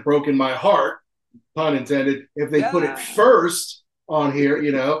wouldn't have broken my heart, pun intended, if they put it first on here.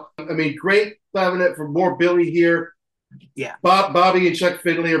 I mean, great clavinet for more Billy here. Yeah, Bobby and Chuck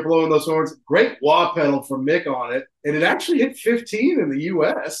Finley are blowing those horns. Great wah pedal from Mick on it, and it actually hit 15 in the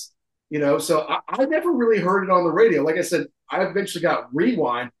U.S. So I never really heard it on the radio. Like I said, I eventually got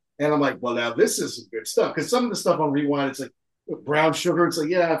Rewind, and I'm like, well, now this is some good stuff. Because some of the stuff on Rewind, it's like Brown Sugar. It's like,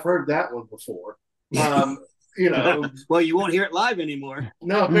 yeah, I've heard that one before. Well, you won't hear it live anymore.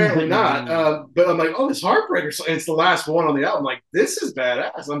 No, apparently not. But I'm like, oh, this Heartbreaker. So it's the last one on the album. Like, this is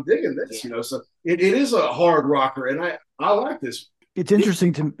badass. I'm digging this. So it is a hard rocker, and I like this. It's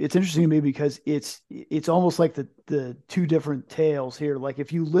interesting to me because it's almost like the two different tales here. Like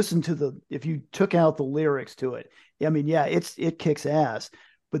if you took out the lyrics to it, I mean, yeah, it kicks ass,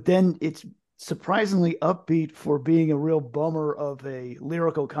 but then it's surprisingly upbeat for being a real bummer of a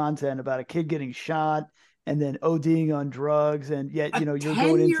lyrical content about a kid getting shot and then ODing on drugs, and yet you're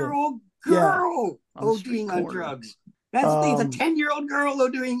going into 10-year-old girl ODing on drugs. That's the thing. It's a 10-year-old girl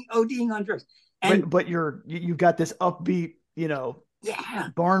ODing on drugs. And but you've got this upbeat,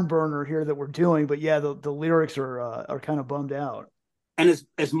 barn burner here that we're doing, but the lyrics are kind of bummed out. And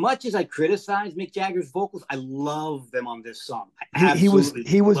as much as I criticize Mick Jagger's vocals, I love them on this song. He was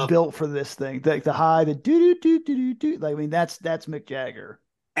built for this thing. The high, the do do do do do. I mean, that's Mick Jagger.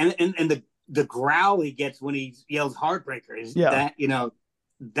 And the growl he gets when he yells "Heartbreaker" is that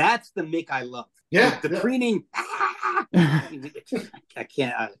that's the Mick I love. Yeah, the preening. I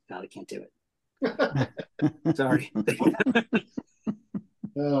can't do it. Sorry.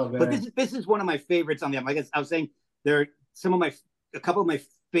 Oh, man. But this is one of my favorites on the album. Like I was saying, there are a couple of my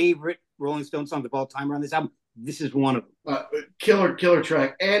favorite Rolling Stones songs of all time are on this album. this is one of them. Killer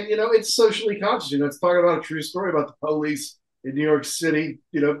track. And, it's socially conscious. It's talking about a true story about the police in New York City,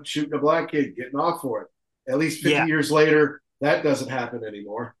 shooting a black kid, getting off for it. At least 50 years later, that doesn't happen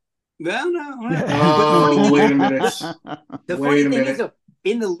anymore. No. Oh, wait a minute. The funny thing is,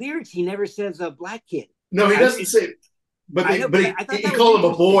 in the lyrics, he never says a black kid. No, he doesn't say it. But he called him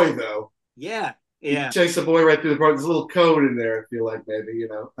a boy, though. Yeah. He chased a boy right through the park. There's a little code in there, I feel like, maybe,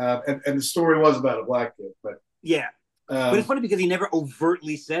 and the story was about a black kid. But yeah. But it's funny because he never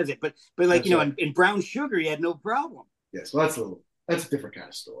overtly says it. But like, right. in Brown Sugar, he had no problem. Yes, well, that's a different kind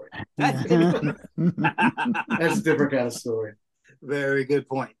of story. That's a different kind of story. Very good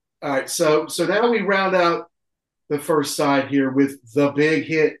point. All right, so now we round out the first side here with the big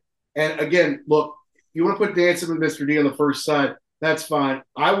hit. And again, look, you want to put Dancing with Mr. D on the first side, that's fine.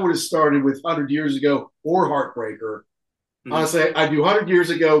 I would have started with 100 Years Ago or Heartbreaker. Mm-hmm. Honestly, I do 100 Years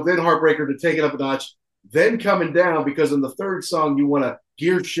Ago, then Heartbreaker to take it up a notch, then Coming Down, because in the third song, you want to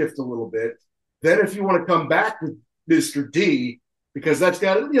gear shift a little bit. Then if you want to come back with Mr. D, because that's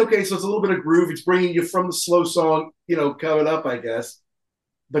got it. Okay, so it's a little bit of groove. It's bringing you from the slow song, coming up, I guess.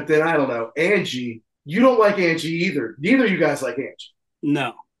 But then, I don't know. Angie, you don't like Angie either. Neither of you guys like Angie.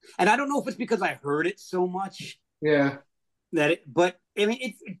 No. And I don't know if it's because I heard it so much. Yeah. But, I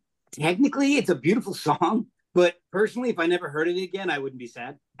mean, technically, it's a beautiful song. But personally, if I never heard it again, I wouldn't be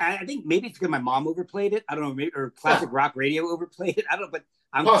sad. I think maybe it's because my mom overplayed it. I don't know. Maybe, or classic rock radio overplayed it. I don't know. But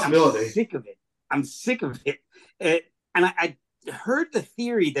I'm sick of it. I'm sick of it. And I heard the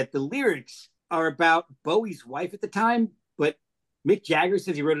theory that the lyrics are about Bowie's wife at the time, but Mick Jagger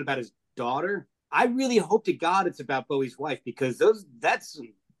says he wrote it about his daughter. I really hope to God it's about Bowie's wife, because that's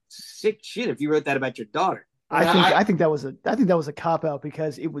some sick shit if you wrote that about your daughter. I think that was a cop out,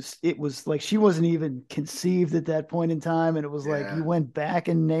 because it was like she wasn't even conceived at that point in time, and it was like you went back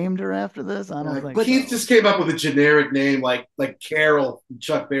and named her after this. I don't think. But he just came up with a generic name like Carol from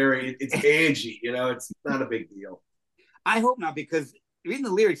Chuck Berry. It's Angie. It's not a big deal. I hope not, because reading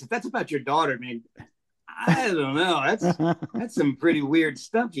the lyrics, if that's about your daughter, man, I don't know. That's some pretty weird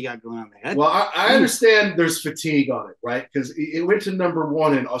stuff you got going on there. Well, I understand there's fatigue on it, right? Because it went to number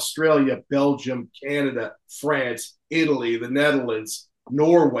 1 in Australia, Belgium, Canada, France, Italy, the Netherlands,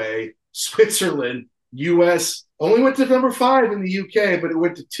 Norway, Switzerland, U.S. Only went to number 5 in the U.K., but it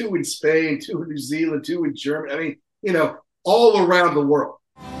went to 2 in Spain, 2 in New Zealand, 2 in Germany. I mean, all around the world.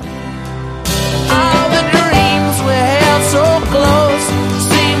 All the dreams we held so close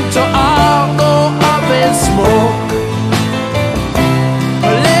seem to all go up in smoke.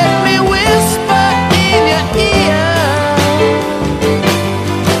 Let me whisper in your ear,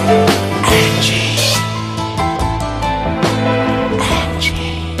 Angie,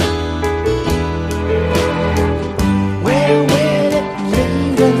 where will it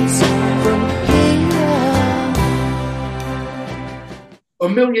lead us from here?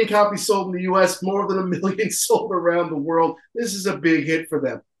 1 million copies sold in the U.S., more than 1 million sold around the world. This is a big hit for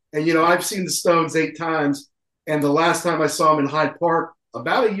them. And, I've seen the Stones 8 times, and the last time I saw them in Hyde Park,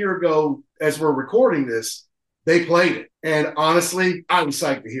 about a year ago, as we're recording this, they played it. And honestly, I was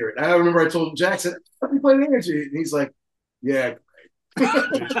psyched to hear it. I remember I told Jackson, "We played Energy," and he's like, "Yeah, great."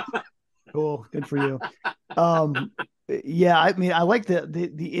 Cool, good for you. Yeah, I mean, I like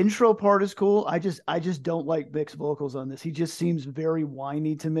the intro part is cool. I just don't like Mick's vocals on this. He just seems very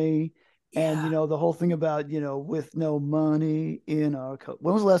whiny to me. Yeah. And the whole thing about with no money in our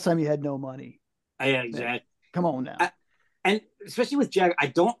when was the last time you had no money? Yeah, exactly. Come on now. And especially with Jagger, I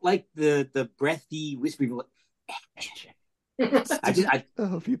don't like the breathy whispering.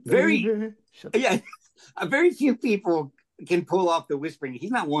 Very few people can pull off the whispering.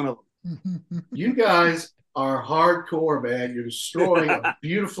 He's not one of them. You guys are hardcore, man. You're destroying a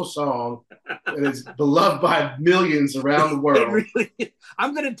beautiful song that is beloved by millions around the world. Really,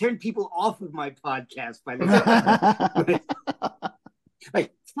 I'm going to turn people off of my podcast by this.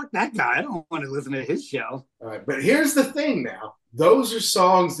 Like, fuck that guy. I don't want to listen to his show. All right, but here's the thing now. Those are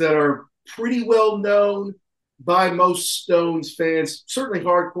songs that are pretty well known by most Stones fans, certainly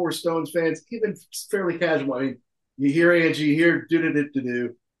hardcore Stones fans, even fairly casual. I mean, you hear Angie, you hear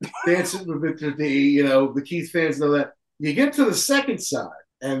do-do-do-do-do, Dancing with Mr. D, the Keith fans know that. You get to the second side,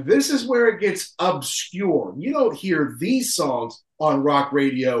 and this is where it gets obscure. You don't hear these songs on rock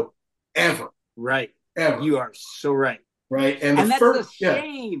radio ever. Right. Ever. You are so right. Right. And that's a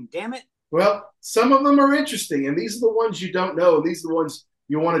shame, damn it. Well, some of them are interesting, and these are the ones you don't know, and these are the ones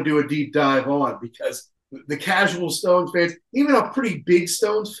you want to do a deep dive on, because the casual Stones fans, even a pretty big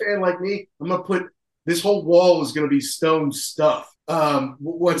Stones fan like me, I'm going to put this whole wall is going to be Stones stuff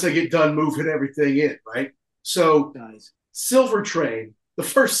once I get done moving everything in, right? So, Silver Train, the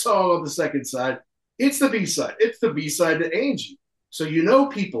first song on the second side, It's the B-side. It's the B-side to Angie. So you know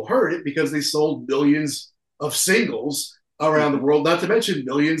people heard it because they sold millions of singles around the world, not to mention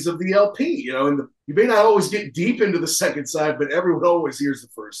millions of the LP. And you may not always get deep into the second side, but everyone always hears the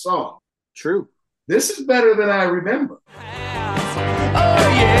first song. True. This is better than I remember. Oh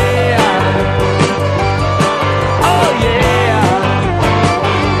yeah. Oh yeah.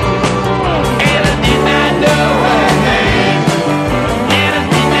 And I did not know her name. And I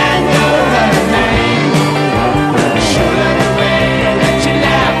did not know her name. Sure the way that you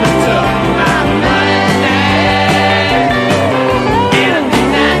laughed and took my money. And I did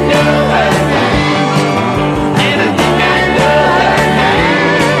not know her name. And I did not know her name.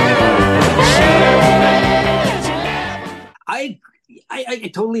 Sure the way that you laughed. I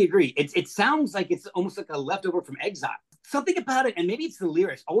totally agree. It sounds like it's almost like a leftover from Exile. Something about it, and maybe it's the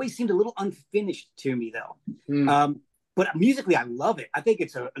lyrics, always seemed a little unfinished to me, though. But musically, I love it. I think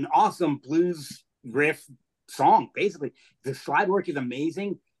it's an awesome blues riff song, basically. The slide work is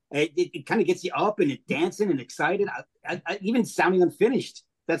amazing. It kind of gets you up and dancing and excited. I even sounding unfinished.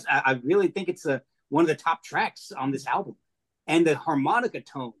 I really think it's one of the top tracks on this album. And the harmonica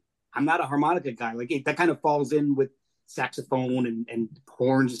tone. I'm not a harmonica guy. That kind of falls in with saxophone and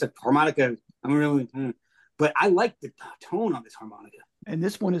horns and stuff. Harmonica, I'm really, but I like the tone on this harmonica. And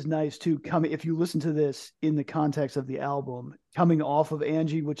this one is nice too. If you listen to this in the context of the album, coming off of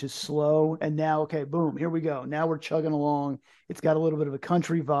Angie, which is slow, and now, okay, boom, here we go. Now we're chugging along. It's got a little bit of a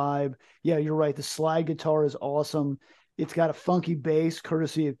country vibe. Yeah, you're right. The slide guitar is awesome. It's got a funky bass,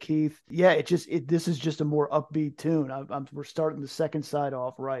 courtesy of Keith. Yeah, this is just a more upbeat tune. We're starting the second side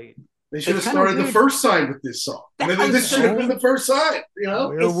off right. They should have started the first side with this song. This should have been the first side,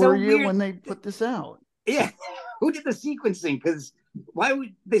 Where were you when they put this out? Yeah. Who did the sequencing? Because why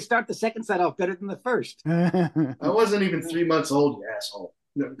would they start the second side off better than the first? I wasn't even 3 months old, you asshole.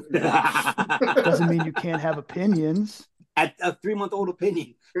 Doesn't mean you can't have opinions. At a 3-month-old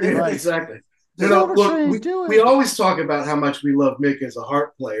opinion. Yeah, right. Exactly. Look, we always talk about how much we love Mick as a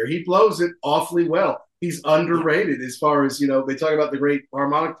harp player. He blows it awfully well. He's underrated as far as, they talk about the great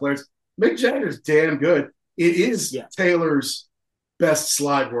harmonic players. Mick Jagger's damn good. It is Taylor's best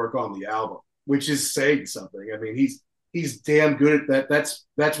slide work on the album, which is saying something. I mean, he's damn good at that.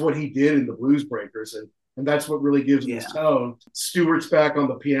 That's what he did in the Blues Breakers, and that's what really gives him his tone. Stewart's back on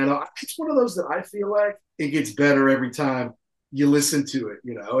the piano. It's one of those that I feel like it gets better every time you listen to it,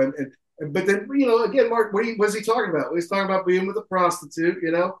 but then, again, Mark, what was he talking about? He's talking about being with a prostitute,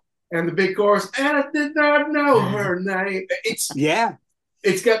 and the big chorus, and I did not know her name.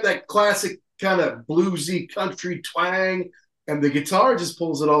 It's got that classic kind of bluesy country twang, and the guitar just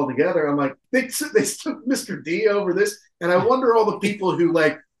pulls it all together. I'm like, they took Mr. D over this, and I wonder all the people who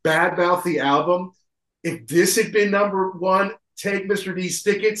badmouth the album. If this had been number one, take Mr. D,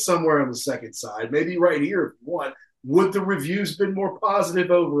 stick it somewhere on the second side, maybe right here if you want. Would the reviews been more positive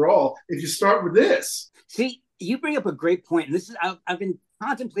overall if you start with this? See, you bring up a great point, and this is I've been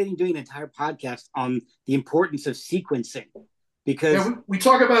contemplating doing an entire podcast on the importance of sequencing. Because we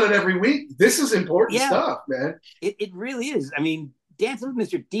talk about it every week. This is important stuff, man. It really is. I mean, Dancing with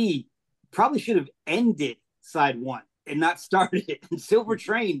Mr. D probably should have ended side one and not started it. And Silver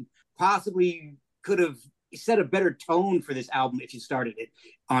Train possibly could have set a better tone for this album if you started it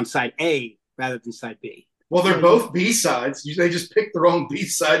on side A rather than side B. Well, they're both B-sides. They just picked the wrong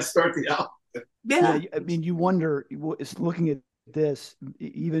B-side to start the album. Yeah, I mean, you wonder, looking at this,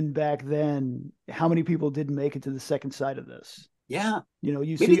 even back then, how many people didn't make it to the second side of this? Yeah.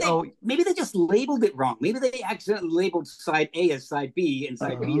 Maybe they just labeled it wrong. Maybe they accidentally labeled side A as side B and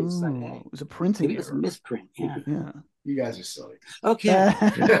side B as side A. It was a printing error. It was a misprint. Yeah. You guys are silly. Okay.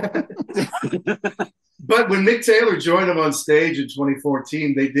 But when Mick Taylor joined him on stage in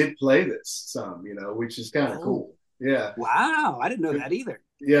 2014, they did play this some, which is kind of cool. Yeah. Wow. I didn't know that either.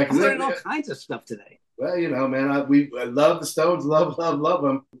 Yeah. I'm learning all kinds of stuff today. Well, man, I love the Stones, love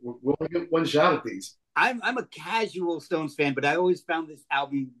them. We'll get one shot at these. I'm a casual Stones fan, but I always found this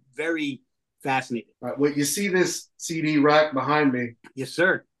album very fascinating. All right, well, you see this CD rack behind me? Yes,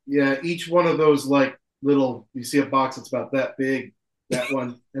 sir. Yeah, each one of those little. You see a box that's about that big. That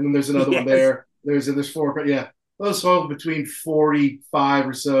one, and then there's another one there. There's 4. Yeah, those hold between 45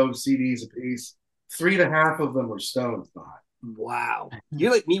 or so CDs a piece. 3.5 of them are Stones behind. Wow.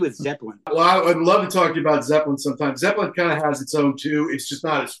 You're like me with Zeppelin. Well, I'd love to talk to you about Zeppelin sometime. Zeppelin kind of has its own too. It's just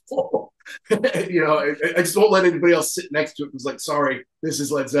not as full. I just won't let anybody else sit next to it. It's like, sorry, this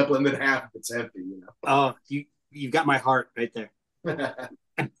is Led Zeppelin, then half if it's empty. Oh, you've got my heart right there.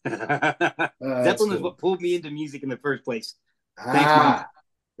 Zeppelin is what pulled me into music in the first place. Thanks, Mom.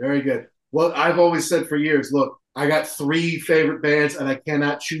 Very good. Well, I've always said for years, look, I got 3 favorite bands and I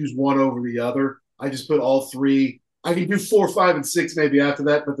cannot choose one over the other. I just put all three. I can do 4, 5, and 6 maybe after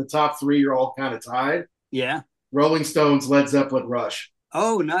that, but the top 3 are all kind of tied. Yeah. Rolling Stones, Led Zeppelin, Rush.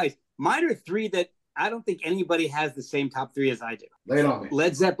 Oh, nice. Mine are 3 that I don't think anybody has the same top 3 as I do. Lay it on me.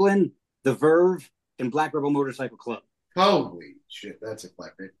 Led Zeppelin, The Verve, and Black Rebel Motorcycle Club. Holy shit, that's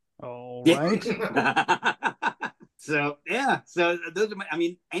eclectic. All right. So those are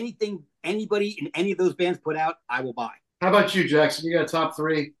anything anybody in any of those bands put out, I will buy. How about you, Jackson? You got a top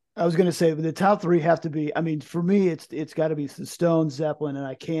 3? I was going to say, but the top 3 have to be. I mean, for me, it's got to be the Stones, Zeppelin, and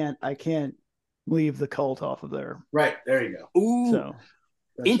I can't leave the Cult off of there. Right, there you go. Ooh, so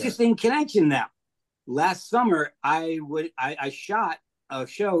interesting connection. Now, last summer I shot a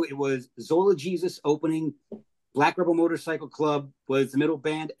show. It was Zola Jesus opening. Black Rebel Motorcycle Club was the middle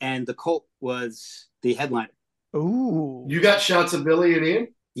band, and the Cult was the headliner. Ooh, you got shots of Billy and Ian?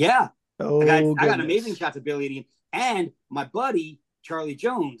 Yeah, oh, I got amazing shots of Billy and Ian, and my buddy Charlie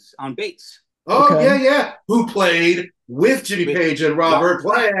Jones on bass. Oh, okay. yeah. Who played with Jimmy Page and Robert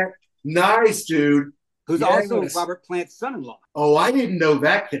Plant. Nice, dude. Who's also Robert Plant's son-in-law. Oh, I didn't know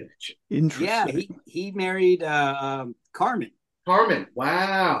that connection. Interesting. Yeah, he married Carmen. Carmen,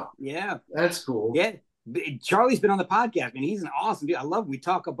 wow. Yeah. That's cool. Yeah. Charlie's been on the podcast, and he's an awesome dude. I love him. We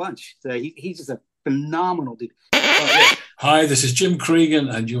talk a bunch. So he's just a phenomenal dude. Hi, this is Jim Cregan,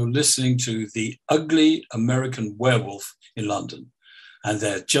 and you're listening to The Ugly American Werewolf in London. And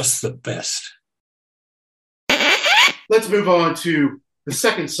they're just the best. Let's move on to the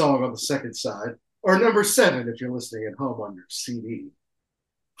second song on the second side, or number 7 if you're listening at home on your CD.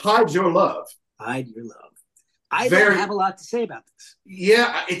 Hide Your Love. Hide Your Love. I don't have a lot to say about this.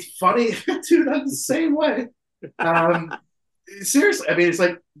 Yeah, it's funny. Dude, I'm the same way. Seriously, I mean, it's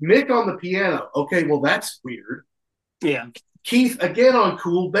like Mick on the piano. Okay, well, that's weird. Yeah. Keith, again, on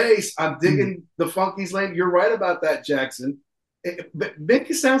cool bass. I'm digging the Funky's Lane. You're right about that, Jackson. But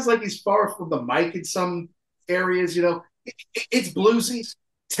Mick sounds like he's far from the mic in some areas, you know. It's bluesy.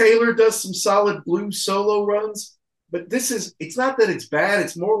 Taylor does some solid blues solo runs. But it's not that it's bad.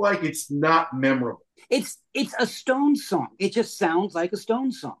 It's more like it's not memorable. It's a Stones song. It just sounds like a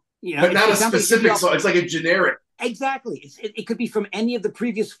Stones song. You know, but not a specific song. It's like a generic. Exactly. It could be from any of the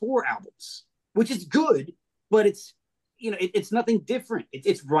previous 4 albums, which is good, but it's nothing different.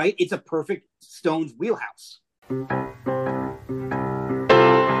 It's right. It's a perfect Stones wheelhouse.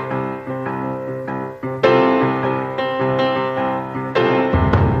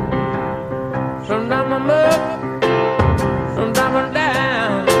 Sometimes I'm up, sometimes I'm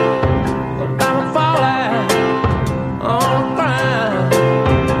down, sometimes I'm falling on the ground.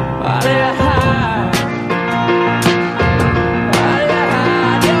 Why do you hide? Why do you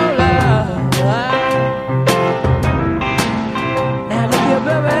hide your love? Now look here,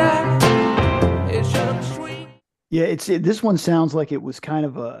 baby, it should look sweet. Yeah, this one sounds like it was kind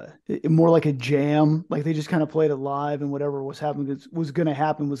of more like a jam. Like they just kind of played it live, and whatever was happening was going to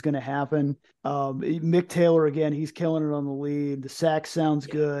happen. Mick Taylor again, he's killing it on the lead. The sax sounds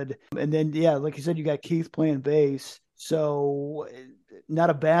good, and then like you said, you got Keith playing bass. So not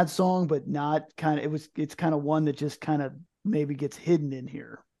a bad song, but not kind of. It's kind of one that just kind of maybe gets hidden in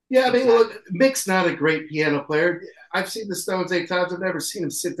here. Yeah, I mean, look, Mick's not a great piano player. I've seen the Stones 8 times. I've never seen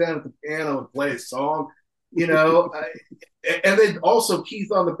him sit down at the piano and play a song. You know, and then also Keith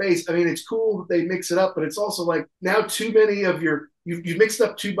on the bass. I mean, it's cool that they mix it up, but it's also like now too many of you mixed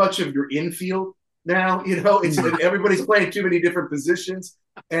up too much of your infield. Now, you know, everybody's playing too many different positions,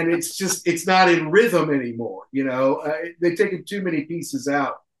 and it's not in rhythm anymore. You know, they've taken too many pieces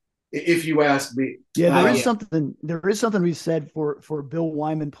out, if you ask me. Yeah, there is something to be said for Bill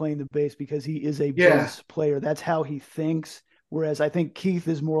Wyman playing the bass, because he is a bass player. That's how he thinks. Whereas I think Keith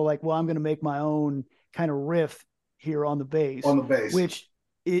is more like, well, I'm going to make my own kind of riff here on the bass. Which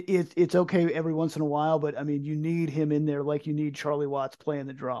it's okay every once in a while, but I mean, you need him in there like you need Charlie Watts playing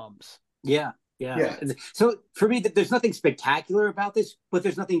the drums. Yeah. So for me, there's nothing spectacular about this, but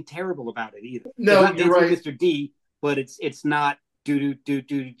there's nothing terrible about it either. No, it's not you're right. Mr. D, but it's not do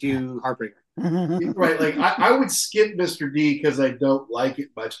heartbreaker. Right, like I would skip Mr. D because I don't like it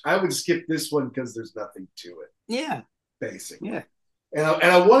much. I would skip this one because there's nothing to it. Yeah, basically. Yeah, and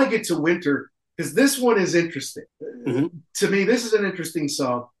I want to get to Winter because this one is interesting. Mm-hmm. To me, this is an interesting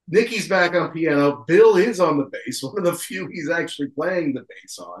song. Nicky's back on piano. Bill is on the bass, one of the few he's actually playing the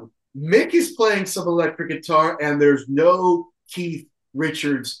bass on. Mick is playing some electric guitar, and there's no Keith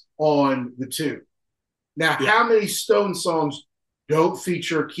Richards on the tune. Now, how many Stone songs don't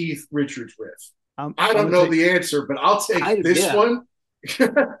feature Keith Richards riff? I don't know the answer, but I'll take this one.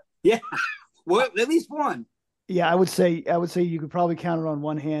 Yeah, well, at least one. Yeah, I would say you could probably count it on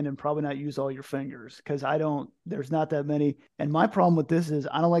one hand and probably not use all your fingers because there's not that many. And my problem with this is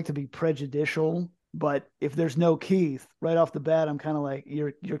I don't like to be prejudicial, but if there's no Keith right off the bat, I'm kind of like,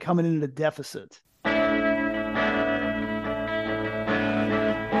 you're coming in at a deficit.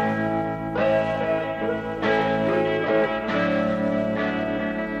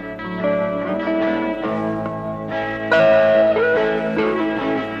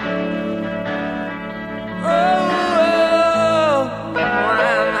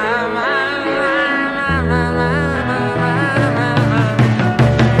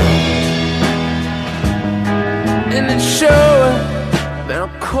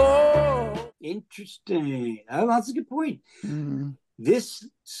 Interesting. Oh, that's a good point. Mm-hmm. This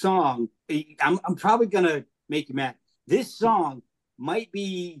song, I'm probably gonna make you mad. This song might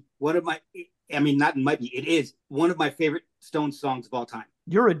be one of my. I mean, not might be. It is one of my favorite Stones songs of all time.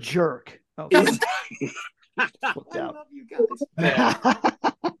 You're a jerk. Oh. I love you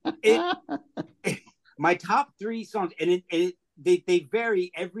guys. My top three songs, and they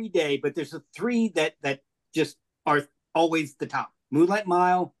vary every day, but there's a three that just are always the top: Moonlight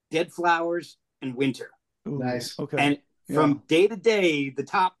Mile, Dead Flowers, and Winter. Ooh, nice. Okay. And from day to day, the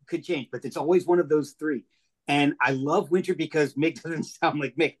top could change, but it's always one of those three. And I love Winter because Mick doesn't sound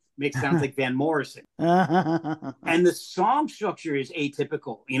like Mick. Mick sounds like Van Morrison. And the song structure is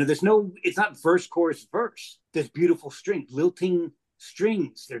atypical. It's not verse, chorus, verse. There's beautiful strings, lilting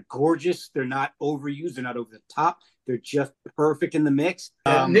strings. They're gorgeous. They're not overused. They're not over the top. They're just perfect in the mix.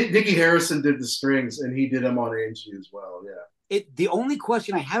 Nicky Harrison did the strings, and he did them on Angie as well. Yeah. The only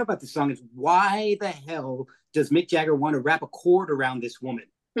question I have about this song is why the hell does Mick Jagger want to wrap a cord around this woman?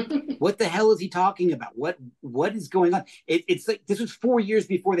 What the hell is he talking about? What is going on? It's like this was 4 years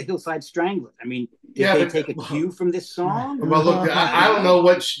before the Hillside Stranglers. I mean, did they take a cue from this song? Well, look, I don't know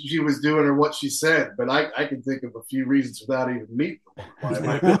what she was doing or what she said, but I can think of a few reasons without even meeting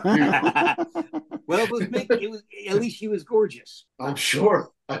her. Well, it was Mick. At least she was gorgeous. I'm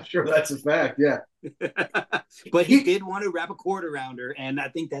sure that's a fact. Yeah. But he did want to wrap a cord around her, and I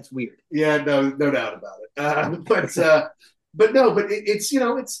think that's weird. Yeah, no doubt about it. But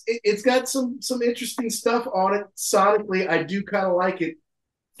it's got some interesting stuff on it sonically. I do kind of like it.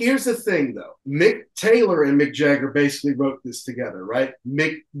 Here's the thing, though. Mick Taylor and Mick Jagger basically wrote this together, right?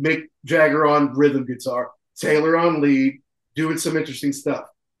 Mick Jagger on rhythm guitar, Taylor on lead, doing some interesting stuff.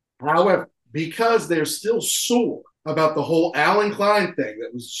 However, because they're still sore about the whole Alan Klein thing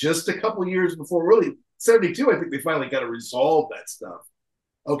that was just a couple years before, really 72, I think they finally got to resolve that stuff.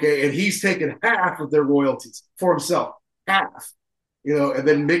 Okay, and he's taken half of their royalties for himself, half. And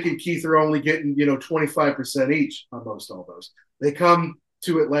then Mick and Keith are only getting 25% each on most all those. They come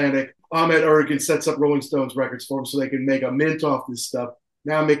to Atlantic. Ahmet Ergen sets up Rolling Stones records for them so they can make a mint off this stuff.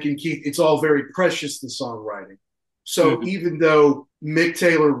 Now Mick and Keith, it's all very precious, the songwriting. So even though Mick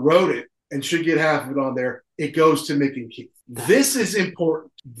Taylor wrote it and should get half of it on there, it goes to Mick and Keith. This is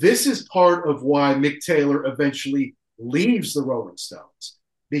important. This is part of why Mick Taylor eventually leaves the Rolling Stones,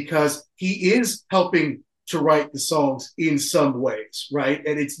 because he is helping to write the songs in some ways, right?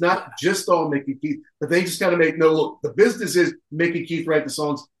 And it's not just all Mick and Keith, but they just got to look, the business is Mick and Keith write the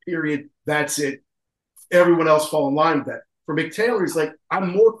songs, period. That's it. Everyone else fall in line with that. For Mick Taylor, he's like,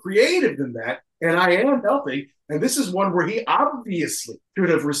 I'm more creative than that, and I am helping. And this is one where he obviously should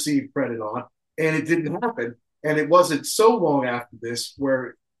have received credit on, and it didn't happen. And it wasn't so long after this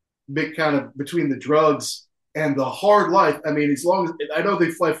where Mick kind of, between the drugs and the hard life, I mean, as long as, I know they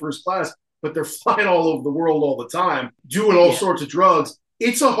fly first class, but they're flying all over the world all the time, doing all sorts of drugs.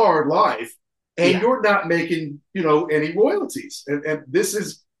 It's a hard life, and you're not making, any royalties. And this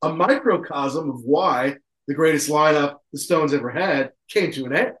is a microcosm of why the greatest lineup the Stones ever had came to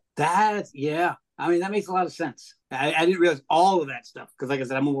an end. I mean, that makes a lot of sense. I didn't realize all of that stuff because, like I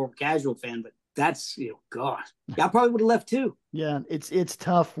said, I'm a more casual fan, but that's, God, I probably would have left too. Yeah, it's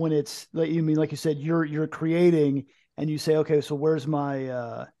tough when it's like you said, you're creating and you say, okay, so where's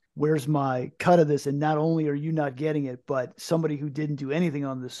my cut of this? And not only are you not getting it, but somebody who didn't do anything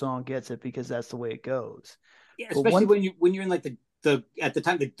on this song gets it because that's the way it goes. Yeah, especially when you're in like the at the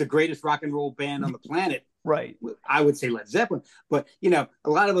time the greatest rock and roll band on the planet. Right. I would say Led Zeppelin, but a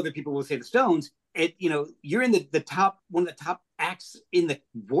lot of other people will say the Stones. You're in the top, one of the top acts in the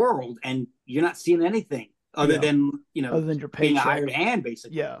world, and you're not seeing anything other than other than your paycheck, being a hired hand,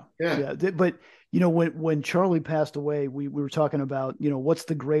 basically. Yeah. But when Charlie passed away, we were talking about what's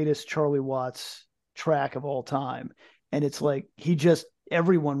the greatest Charlie Watts track of all time, and it's like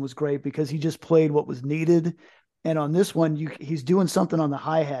everyone was great because he just played what was needed. And on this one, he's doing something on the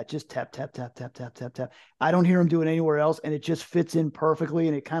hi-hat, just tap, tap, tap, tap, tap, tap, tap. I don't hear him doing anywhere else, and it just fits in perfectly,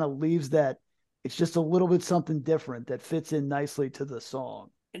 and it kind of leaves that It's just a little bit something different that fits in nicely to the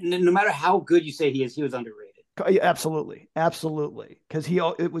song. No matter how good you say he is, he was underrated. Absolutely, because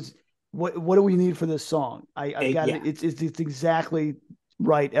it was what do we need for this song? I got it. It's exactly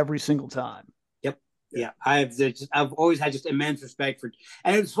right every single time. Yep. Yeah. I've always had just immense respect for,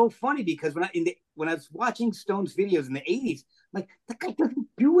 and it's so funny because when I was watching Stone's videos in the 80s, I'm like, that guy doesn't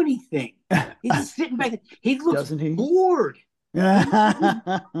do anything. He's just sitting back. He looks bored.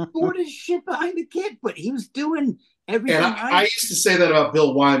 Bored as shit behind the kid, but he was doing everything. And I used to say that about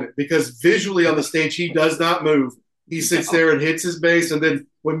Bill Wyman because visually on the stage he does not move. He sits there and hits his bass, and then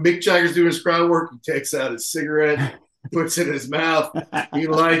when Mick Jagger's doing his crowd work, he takes out his cigarette, puts it in his mouth, he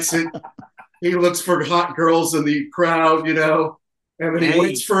lights it, he looks for hot girls in the crowd, and then he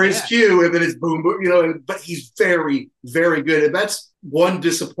waits for his cue, and then it's boom, boom, but he's very, very good. And that's one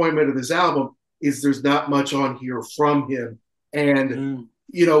disappointment of this album is there's not much on here from him. And,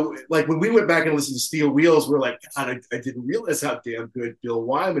 like when we went back and listened to Steel Wheels, we're like, God, I didn't realize how damn good Bill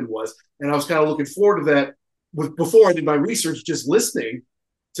Wyman was. And I was kind of looking forward to that before I did my research, just listening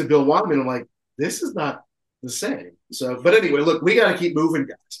to Bill Wyman. I'm like, this is not the same. So, but anyway, look, we got to keep moving,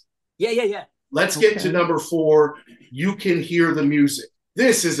 guys. Yeah. Let's get to number 4. You Can Hear the Music.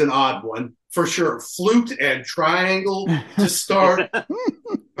 This is an odd one for sure. Flute and triangle to start.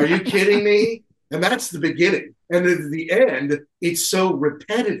 Are you kidding me? And that's the beginning. And then at the end, it's so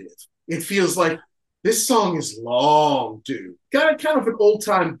repetitive. It feels like this song is long, dude. Got kind of an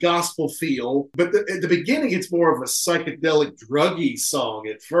old-time gospel feel, but at the beginning, it's more of a psychedelic, druggy song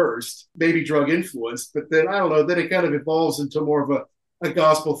at first, maybe drug-influenced, but then, I don't know, then it kind of evolves into more of a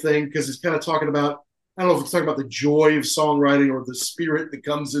gospel thing because it's kind of talking about, I don't know if it's talking about the joy of songwriting or the spirit that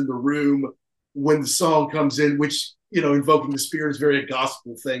comes in the room when the song comes in, which, invoking the spirit is very a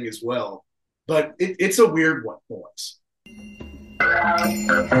gospel thing as well. But it's a weird one for us.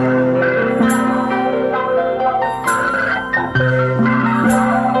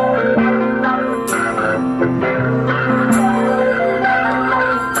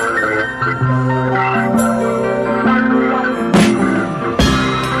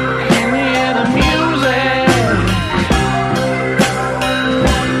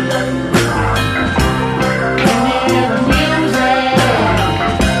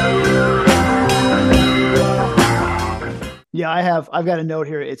 Yeah, I've got a note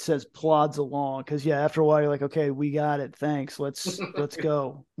here. It says plods along because after a while you're like, okay, we got it. Thanks. Let's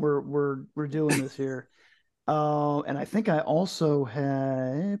go. We're doing this here. And I think I also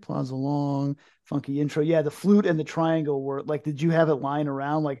had plods along, funky intro. Yeah, the flute and the triangle were like, did you have it lying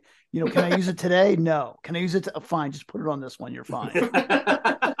around? Like, can I use it today? No. Can I use it? Fine. Just put it on this one. You're fine.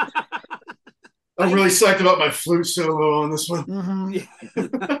 I'm really psyched about my flute solo on this one. Mm-hmm.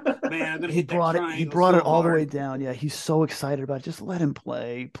 Man, I'm gonna hit He brought it all the way down. Yeah, he's so excited about it. Just let him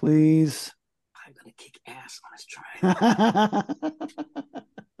play, please. I'm gonna kick ass on his triangle.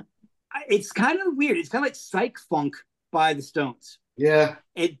 It's kind of weird. It's kind of like psych funk by the Stones. Yeah.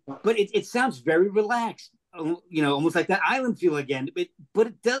 But it sounds very relaxed. Almost like that Island feel again.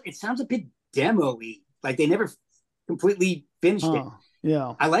 But it sounds a bit demo-y. Like they never completely finished it.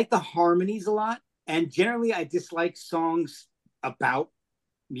 Yeah. I like the harmonies a lot. And generally I dislike songs about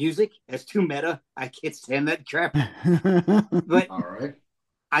music as too meta. I can't stand that crap. But all right.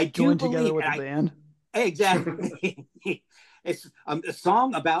 I do join believe together with the band. Exactly. It's a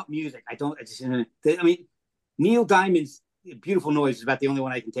song about music. Neil Diamond's Beautiful Noise is about the only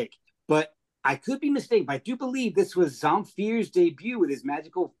one I can take. But I could be mistaken. But I do believe this was Zamfir's debut with his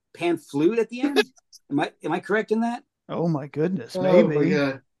magical pan flute at the end. Am I correct in that? Oh my goodness, maybe. Oh my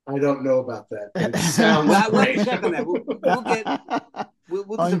God. I don't know about that. It sounds we'll check on that. We'll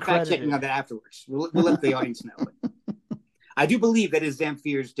do some fact checking on that afterwards. We'll let the audience know. I do believe that is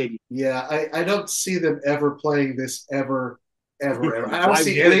Zamfir's debut. Yeah, I don't see them ever playing this ever. I don't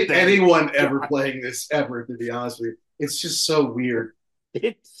see anyone ever playing this ever, to be honest with you. It's just so weird.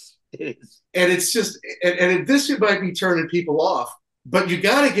 It is. And it's just, and this might be turning people off, but you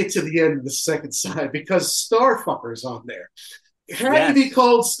got to get to the end of the second side because Starfucker's on there. It had to be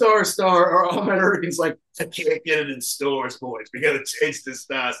called Star, or all my Hurricanes like, I can't get it in stores, boys. We got to change this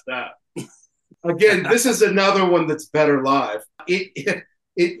Star. Again, this is another one that's better live. It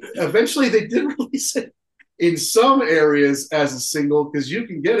eventually they did release it in some areas as a single because you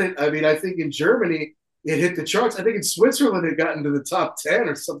can get it. I mean, I think in Germany it hit the charts. I think in Switzerland it got into the top 10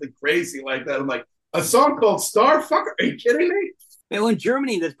 or something crazy like that. I'm like, a song called Starfucker? Are you kidding me? Well, in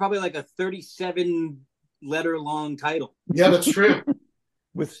Germany, there's probably like a 37-letter long title. Yeah, that's true.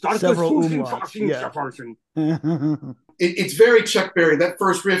 With several umlauts. It's very Chuck Berry. That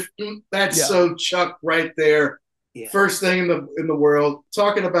first riff, that's so Chuck right there. First thing in the world,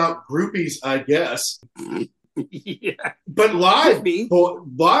 talking about groupies, I guess. Yeah. But live,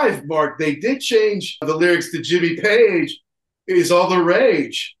 Mark, they did change the lyrics to Jimmy Page is all the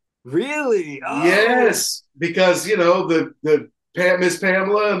rage. Really? Oh. Yes, because the Miss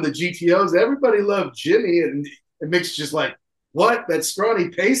Pamela and the GTOs, everybody loved Jimmy, and Mick's just like, what? That scrawny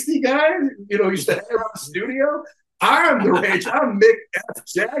pasty guy? Used to hang around the studio? I'm the rage. I'm Mick F.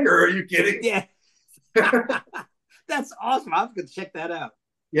 Jagger. Are you kidding? Yeah. That's awesome. I'm going to check that out.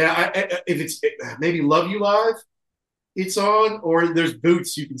 Yeah, if it's maybe Love You Live, it's on, or there's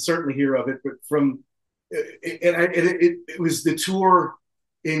Boots, you can certainly hear of it. But it was the tour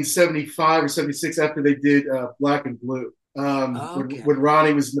in 75 or 76 after they did Black and Blue. When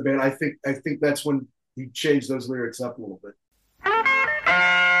Ronnie was in the band, I think that's when he changed those lyrics up a little bit.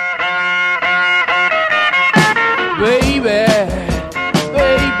 Baby,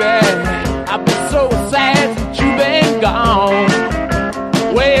 I've been so sad since you've been gone.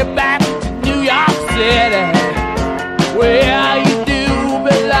 Way back to New York City, where you do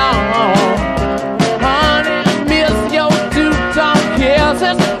belong. Honey, I miss your two-tongue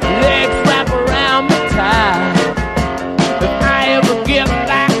kisses, legs wrap around my tie. If I ever get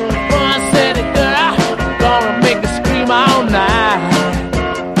back to Fun City, girl, I'm gonna make her scream all night.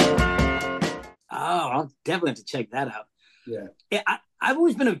 Oh, I'll definitely have to check that out. Yeah. I've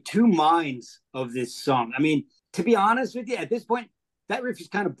always been of two minds of this song. I mean, to be honest with you, at this point, that riff is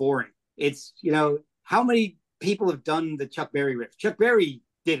kind of boring. It's, how many people have done the Chuck Berry riff? Chuck Berry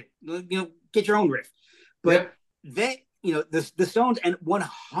did it. Get your own riff. But they, the Stones and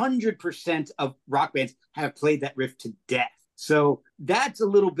 100% of rock bands have played that riff to death. So that's a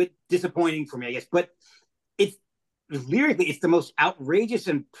little bit disappointing for me, I guess. But lyrically, it's the most outrageous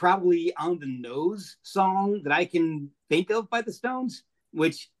and probably on the nose song that I can think of by the Stones,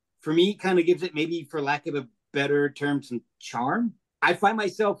 which for me kind of gives it, maybe for lack of a better term, some charm. I find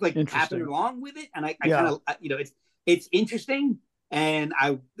myself tapping along with it, and I kind of, it's interesting, and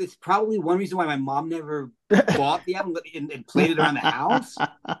it's probably one reason why my mom never bought the album and played it around the house.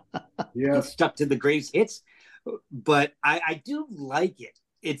 Yeah, stuck to the greatest hits, but I do like it.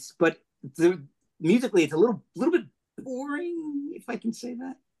 Musically, it's a little bit boring, if I can say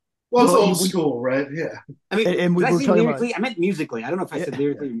that. Well, it's old school, right? Yeah. I mean, and we did I were say talking lyrically? About, I meant musically. I don't know if I said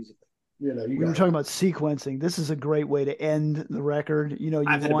lyrically or musically. We were talking about sequencing. This is a great way to end the record.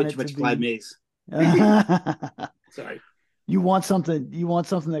 I've had a bit too much Glad Maze. Sorry. You want something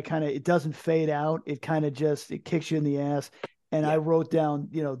that kind of, it doesn't fade out. It kind of it kicks you in the ass. And I wrote down,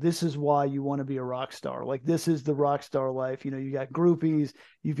 this is why you want to be a rock star. Like, this is the rock star life. You got groupies,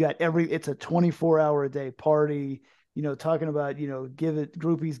 you've got it's a 24-hour a day party, talking about,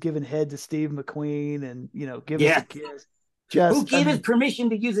 groupies giving head to Steve McQueen and, give us a kiss. Who gave us permission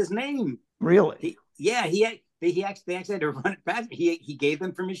to use his name? Really? They actually had to run it past. He gave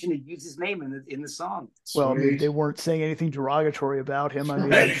them permission to use his name in the song. Well, they weren't saying anything derogatory about him. I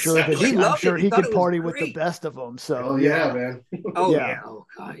mean, I'm sure he could party with the best of them. So man. Oh yeah. Oh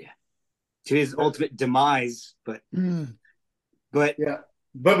god, yeah. To his ultimate demise, but was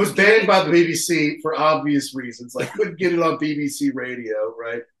banned by the BBC for obvious reasons. Like, couldn't get it on BBC radio,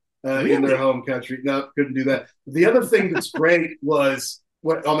 right? In their home country. No, couldn't do that. The other thing that's great was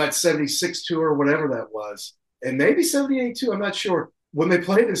on that 76 tour, whatever that was, and maybe 78 too, I'm not sure. When they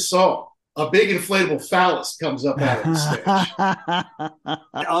played this song, a big inflatable phallus comes up out of the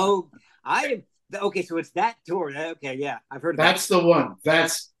stage. Okay, so it's that tour. Okay, yeah, I've heard of that's the one.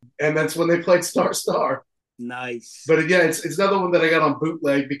 That's when they played Star Star. Nice. But again, it's another one that I got on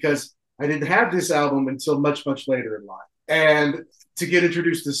bootleg because I didn't have this album until much, much later in life. And to get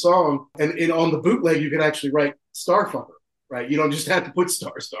introduced to the song, and on the bootleg, you can actually write Starfucker, right? You don't just have to put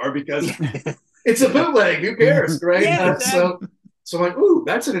Star Star because it's a bootleg. Who cares, right? Yeah, so I'm like, ooh,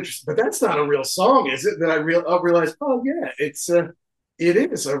 that's an interesting, but that's not a real song, is it? Then I realized, oh yeah, it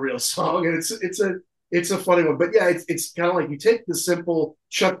is a real song, and it's a funny one. But yeah, it's kind of like you take the simple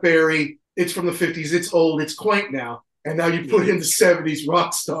Chuck Berry. It's from the 50s. It's old. It's quaint now, and now you put in the 70s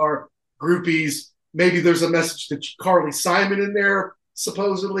rock star groupies. Maybe there's a message to Carly Simon in there,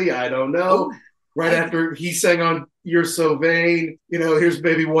 supposedly. I don't know. After he sang on You're So Vain, here's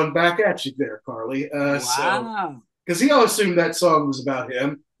maybe one back at you there, Carly. Wow. Because he all assumed that song was about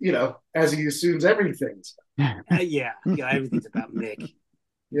him, as he assumes everything's about. Everything's about Mick.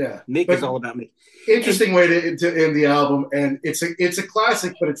 Yeah. Mick is all about Mick. Interesting way to end the album, and it's a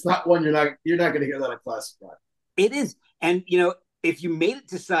classic, but it's not one you're not going to hear that on classic rock. It is. And, if you made it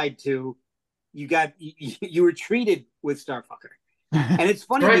to side 2, you were treated with Starfucker. And it's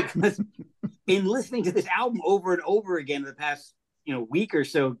funny because in listening to this album over and over again in the past week or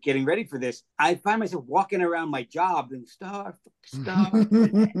so getting ready for this, I find myself walking around my job and stuff.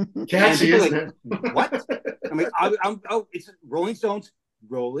 Catchy, isn't it? What? I mean, it's Rolling Stones.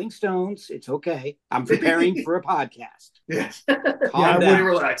 Rolling Stones. It's okay. I'm preparing for a podcast. Yes. Calm down.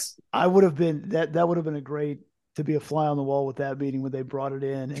 Relax. I would have been that would have been a great to be a fly on the wall with that meeting when they brought it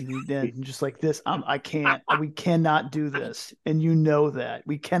in and then just like this. We cannot do this, and you know that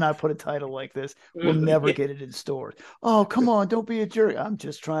we cannot put a title like this. We'll never get it in stores. Oh, come on, don't be a jerk. I'm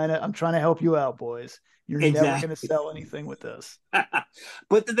trying to help you out, boys. You're never going to sell anything with this.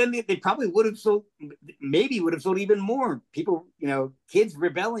 But then they probably would have sold even more. People, kids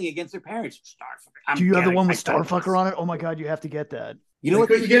rebelling against their parents. Starfucker. Do you have the one with Starfucker on it? Oh my God, you have to get that. You know what?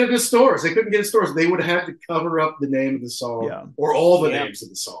 They couldn't get it in stores. They couldn't get it in stores. They would have to cover up the name of the song or all the names of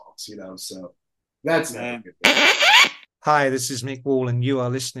the songs, So that's not good. Hi, this is Mick Wall, and you are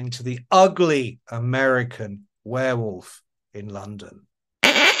listening to the Ugly American Werewolf in London.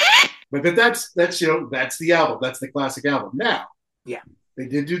 But that's the album. That's the classic album. Now, they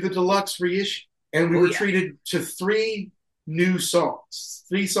did do the deluxe reissue, and we were treated to 3 new songs.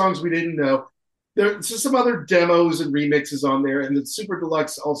 3 songs we didn't know. There's some other demos and remixes on there, and the Super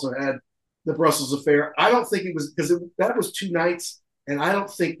Deluxe also had the Brussels Affair. I don't think it was because that was 2 nights, and I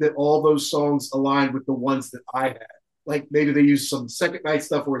don't think that all those songs aligned with the ones that I had. Like maybe they used some second night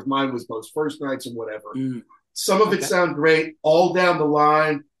stuff, whereas mine was most first nights or whatever. Some of it sound great. All down the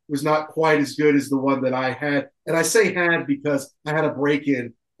line was not quite as good as the one that I had. And I say had because I had a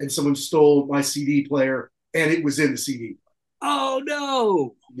break-in and someone stole my CD player and it was in the CD. Oh,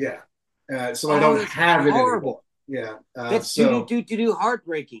 no. Yeah. So I don't have it horrible. Anymore. Yeah. That's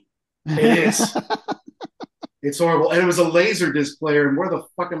heartbreaking. It is. It's horrible. And it was a Laserdisc player. And where the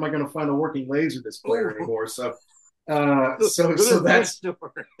fuck am I going to find a working Laserdisc player anymore? So now I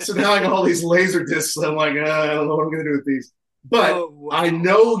got all these Laserdiscs. And I'm like, I don't know what I'm going to do with these. But I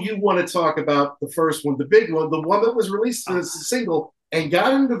know you want to talk about the first one, the big one, the one that was released as a single and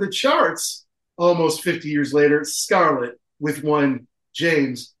got into the charts almost 50 years later, Scarlet, with one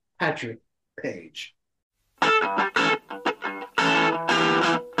James Patrick Page.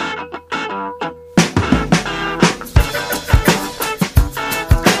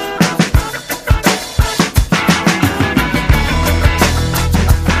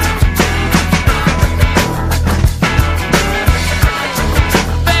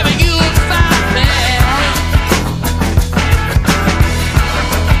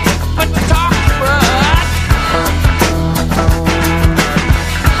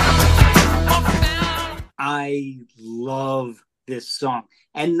 I love this song,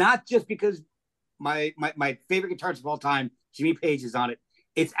 and not just because my favorite guitarist of all time, Jimmy Page, is on it.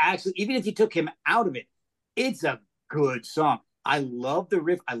 It's actually, even if you took him out of it, it's a good song. I love the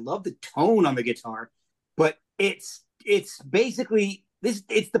riff. I love the tone on the guitar, but it's basically this.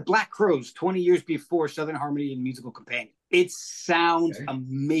 It's the Black Crowes 20 years before Southern Harmony and Musical Companion. It sounds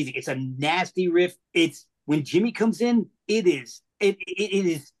amazing. It's a nasty riff. It's when Jimmy comes in, it is.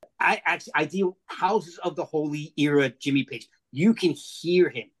 I deal Houses of the Holy era Jimmy Page. You can hear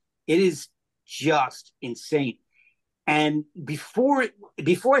him. It is just insane. And before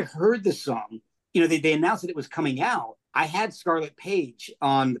I heard the song, they announced that it was coming out. I had Scarlet Page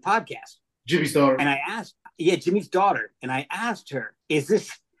on the podcast. Jimmy's daughter. And I asked, Jimmy's daughter. And I asked her,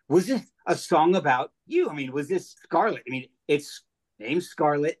 was this a song about you? I mean, was this Scarlet? I mean, it's named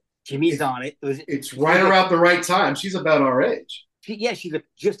Scarlet. Jimmy's on it. It's right around the right time. She's about our age. She's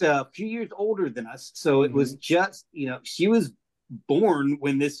just a few years older than us. So it was just, she was born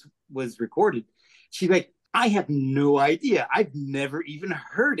when this was recorded. She's like, I have no idea. I've never even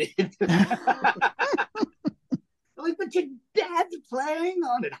heard it. Like, but your dad's playing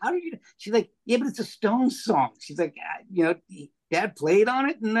on it. How do you? She's like, yeah, but it's a Stones song. She's like, Dad played on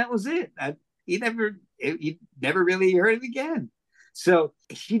it, and that was it. He never really heard it again. So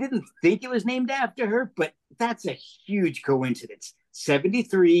she didn't think it was named after her, but that's a huge coincidence.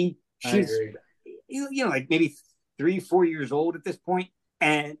 73. She's, like maybe 3-4 years old at this point,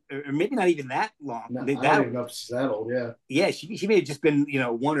 and or maybe not even that long. No, I don't even know if she's that old. Yeah. Yeah, she may have just been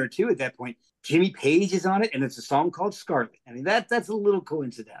 1 or 2 at that point. Jimmy Page is on it, and it's a song called Scarlet. I mean, that's a little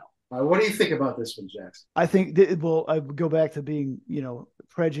coincidental. What do you think about this one, Jax? I think, I would go back to being,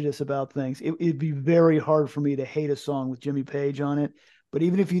 prejudiced about things. It'd be very hard for me to hate a song with Jimmy Page on it. But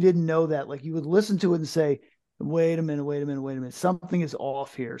even if you didn't know that, like, you would listen to it and say, wait a minute. Something is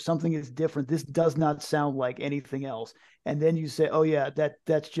off here. Something is different. This does not sound like anything else. And then you say, oh yeah,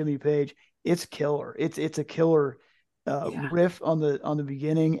 that's Jimmy Page. It's killer. It's a killer riff on the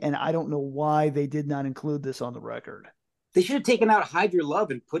beginning. And I don't know why they did not include this on the record. They should have taken out Hide Your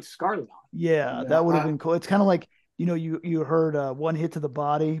Love and put Scarlet on. Yeah, that would have been cool. It's kind of like, you heard One Hit to the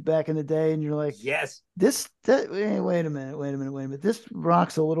Body back in the day, and you're like, yes, wait a minute. This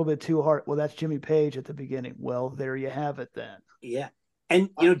rocks a little bit too hard. Well, that's Jimmy Page at the beginning. Well, there you have it then. Yeah. And,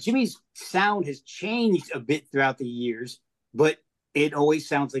 Jimmy's sound has changed a bit throughout the years, but it always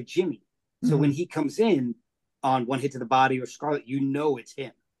sounds like Jimmy. So when he comes in on One Hit to the Body or Scarlet, it's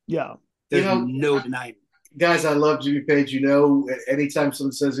him. Yeah. There's no denying. Guys, I love Jimmy Page. Anytime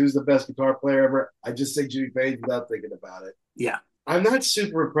someone says who's the best guitar player ever, I just say Jimmy Page without thinking about it. Yeah. I'm not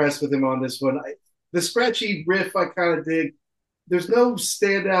super impressed with him on this one. The scratchy riff I kind of dig. There's no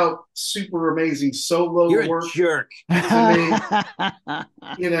standout, super amazing solo You're work. A jerk. To me.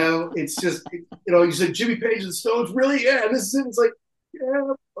 It's just, you said Jimmy Page and the Stones, really? Yeah, and this is it. It's like,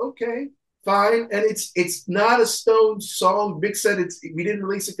 yeah, okay, fine. And it's not a Stones song. Mick said we didn't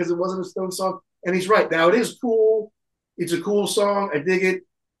release it because it wasn't a Stones song. And he's right. Now, it is cool. It's a cool song. I dig it.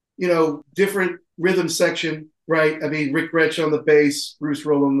 Different rhythm section, right? I mean, Rick Gretsch on the bass, Bruce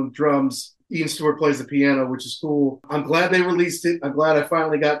Rowland on the drums, Ian Stewart plays the piano, which is cool. I'm glad they released it. I'm glad I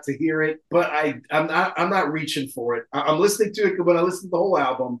finally got to hear it. But I'm not reaching for it. I'm listening to it when I listen to the whole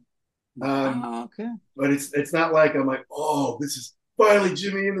album. Okay. But it's not like I'm like, oh, this is finally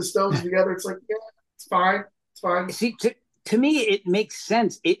Jimmy and the Stones together. It's like, yeah, it's fine. It's fine. See, to me, it makes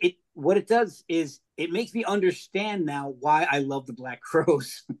sense. What it does is it makes me understand now why I love the Black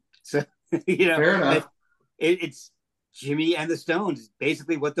Crowes. So, fair enough. It's Jimmy and the Stones is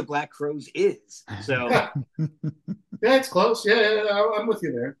basically what the Black Crowes is. So, yeah, it's close. Yeah, I'm with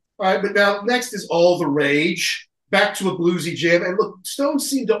you there. All right, but now next is All the Rage. Back to a bluesy jam. And look, Stones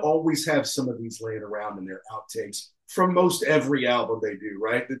seem to always have some of these laying around in their outtakes from most every album they do,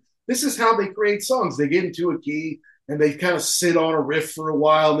 right? This is how they create songs. They get into a key and they kind of sit on a riff for a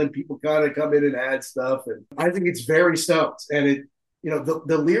while, and then people kind of come in and add stuff. And I think it's very Stones. And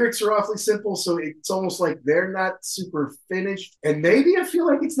the lyrics are awfully simple, so it's almost like they're not super finished. And maybe I feel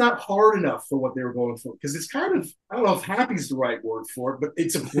like it's not hard enough for what they were going for, because it's kind of, I don't know if happy's the right word for it, but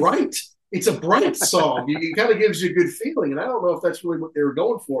it's a bright song. It kind of gives you a good feeling. And I don't know if that's really what they were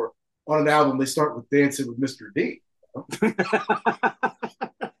going for on an album. They start with Dancing with Mr. D.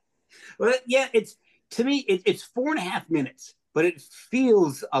 Well, yeah, to me, it's 4.5 minutes, but it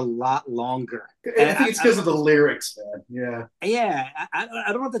feels a lot longer. I think it's because of the lyrics, man. Yeah. I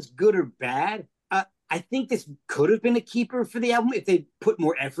don't know if that's good or bad. I think this could have been a keeper for the album if they put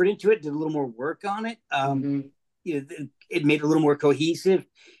more effort into it, did a little more work on it. It made it a little more cohesive.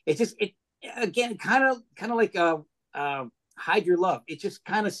 It's just, again, kind of like Hide Your Love. It just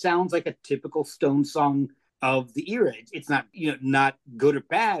kind of sounds like a typical Stone song of the era. It's not, not good or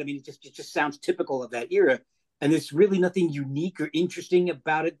bad. I mean, it just sounds typical of that era. And there's really nothing unique or interesting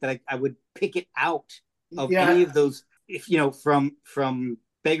about it that I would pick it out of any of those. If from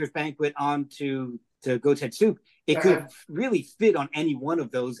Beggar's Banquet on to Goat's Head Soup, it could really fit on any one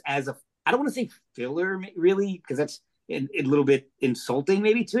of those as I don't want to say filler, really, because that's a little bit insulting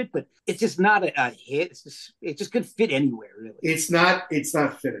maybe to it, but it's just not a hit. It just could fit anywhere, really. It's not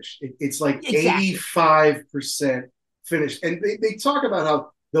finished. It's like 85% finished. And they talk about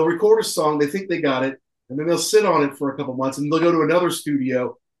how they'll record a song, they think they got it, and then they'll sit on it for a couple months, and they'll go to another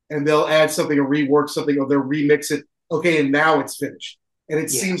studio, and they'll add something or rework something, or they'll remix it. Okay, and now it's finished. And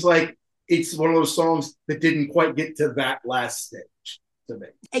it seems like it's one of those songs that didn't quite get to that last stage to me.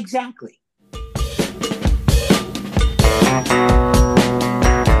 Exactly.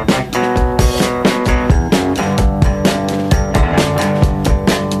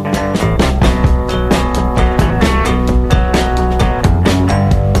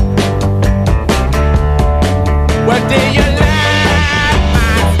 What do you like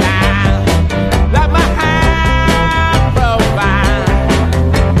my style? Like my high profile?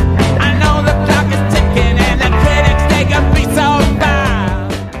 I know the clock is ticking and the critics they can be so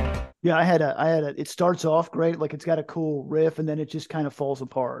bad. Yeah, I had a. It starts off great, like it's got a cool riff, and then it just kind of falls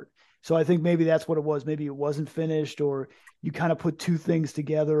apart. So I think maybe that's what it was. Maybe it wasn't finished, or you kind of put two things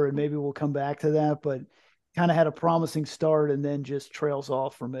together, and maybe we'll come back to that. But kind of had a promising start, and then just trails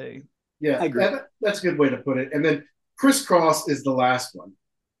off for me. Yeah, I agree. That's a good way to put it. And then Crisscross is the last one,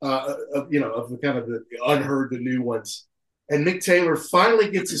 of the kind of the unheard, the new ones. And Mick Taylor finally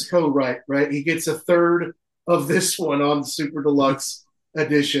gets his code right? He gets a third of this one on the Super Deluxe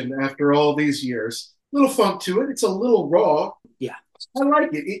edition after all these years. Little funk to it. It's a little raw. Yeah. I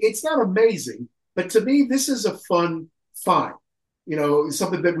like it. It's not amazing, but to me, this is a fun find.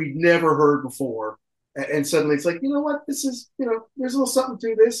 Something that we've never heard before. And suddenly it's like, you know what? This is, there's a little something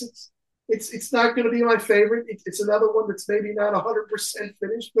to this. It's not going to be my favorite. It's another one that's maybe not 100%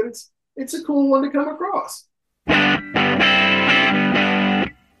 finished, but it's a cool one to come across.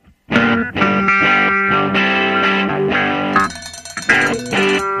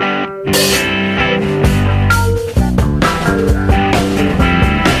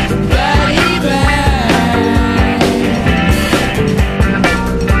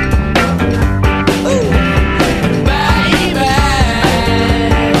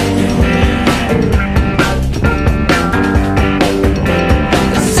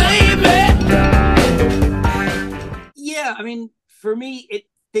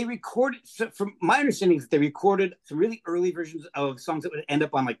 they recorded, so from my understanding, is that they recorded some really early versions of songs that would end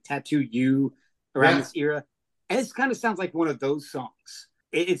up on like Tattoo You around this era. And it kind of sounds like one of those songs.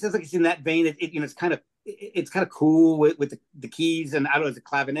 It sounds like it's in that vein. It's kind of cool with the keys, and I don't know, is it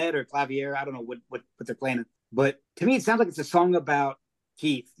clavinet or clavier? I don't know what they're playing. But to me, it sounds like it's a song about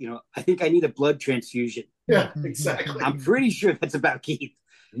Keith. I think I need a blood transfusion. Yeah, exactly. I'm pretty sure that's about Keith.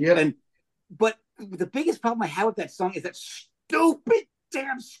 Yeah. But the biggest problem I have with that song is that stupid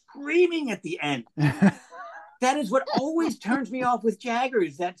damn screaming at the end. That is what always turns me off with Jagger,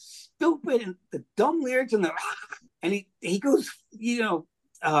 is that stupid and the dumb lyrics and and he goes,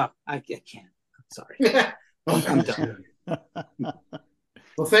 I can't. I'm sorry. I'm done.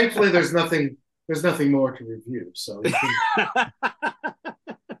 Well, thankfully there's nothing more to review, so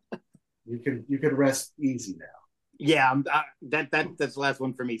you can rest easy now. Yeah, that's the last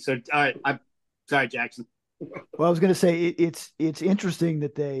one for me. So all right, I'm sorry, Jackson. Well, I was going to say it's interesting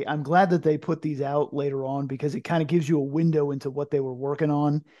that I'm glad that they put these out later on, because it kind of gives you a window into what they were working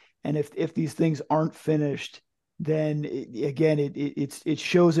on. And if these things aren't finished, then it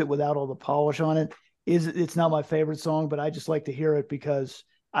shows it without all the polish on it. It's not my favorite song, but I just like to hear it because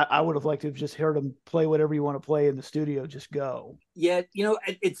I would have liked to have just heard them play whatever you want to play in the studio. Just go. Yeah.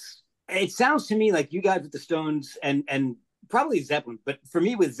 It sounds to me like you guys with the Stones and probably Zeppelin, but for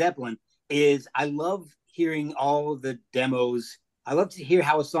me with Zeppelin is I love hearing all the demos. I love to hear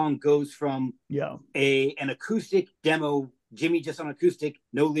how a song goes from an acoustic demo, Jimmy just on acoustic,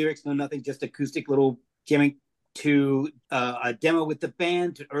 no lyrics, no nothing, just acoustic little jamming, to a demo with the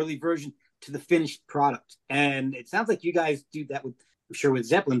band, to early version, to the finished product. And it sounds like you guys do that with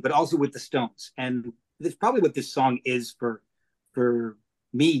Zeppelin, but also with the Stones. And that's probably what this song is for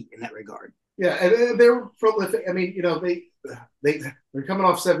me in that regard. Yeah, and they're prolific. I mean, they're coming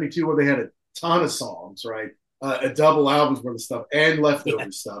off 72 where they had a ton of songs, right? A double albums worth of stuff and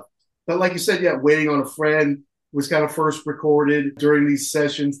leftover stuff. But like you said, Waiting on a Friend was kind of first recorded during these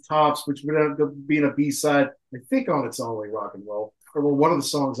sessions. Tops, which would end up being a B-side, I think, on It's Only Rock and Roll, or one of the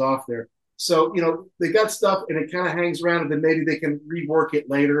songs off there. So, they got stuff and it kind of hangs around, and then maybe they can rework it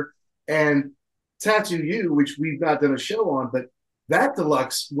later. And Tattoo You, which we've not done a show on, but that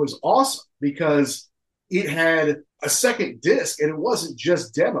deluxe was awesome because it had a second disc, and it wasn't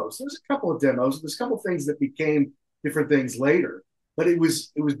just demos. There's a couple of demos. There's a couple of things that became different things later, but it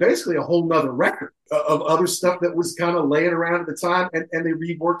was basically a whole nother record of other stuff that was kind of laying around at the time, and they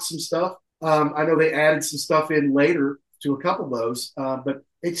reworked some stuff. I know they added some stuff in later to a couple of those, but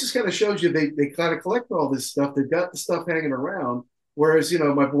it just kind of shows you they kind of collect all this stuff. They've got the stuff hanging around, whereas,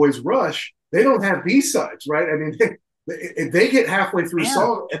 my boys Rush, they don't have B-sides, right? I mean, if they get halfway through a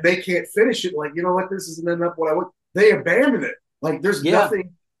song and they can't finish it, like, you know what, this isn't enough what I want, they abandon it. Like there's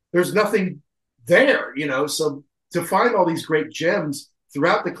nothing there, so to find all these great gems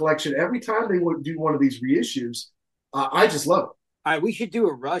throughout the collection, every time they would do one of these reissues, I just love it. All right, we should do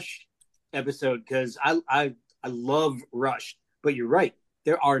a Rush episode because I love Rush, but you're right.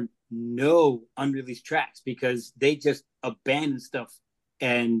 There are no unreleased tracks because they just abandon stuff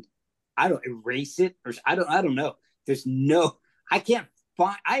and I don't erase it, or I don't know. There's no, I can't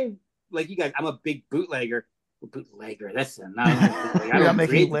find, like you guys, I'm a big bootlegger. That's not, I don't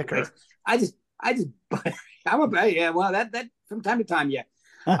making liquor. I just, I'm that from time to time. Yeah.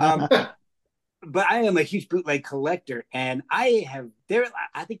 But I am a huge bootleg collector, and I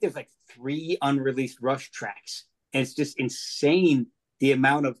think there's like 3 unreleased Rush tracks, and it's just insane the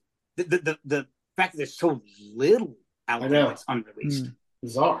amount of the fact that there's so little out there that's unreleased.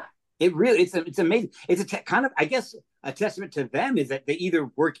 Bizarre. It really, it's amazing. It's kind of, I guess, a testament to them is that they either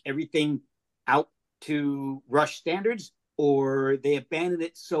work everything out to Rush standards, or they abandon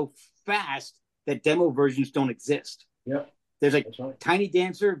it so fast that demo versions don't exist. Yep. There's like Tiny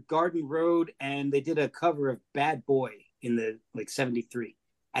Dancer, Garden Road, and they did a cover of Bad Boy in the 73.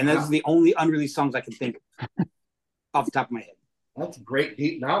 And those are the only unreleased songs I can think of off the top of my head. That's great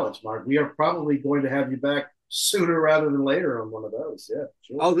deep knowledge, Mark. We are probably going to have you back sooner rather than later on one of those. Yeah,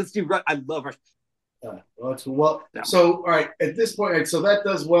 sure. Oh, let's do Rush. I love Rush. So all right, at this point, right, so that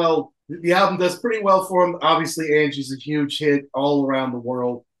does well. The album does pretty well for them. Obviously, Angie's a huge hit all around the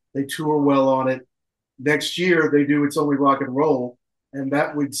world. They tour well on it. Next year, they do It's Only Rock and Roll, and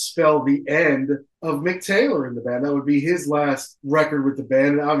that would spell the end of Mick Taylor in the band. That would be his last record with the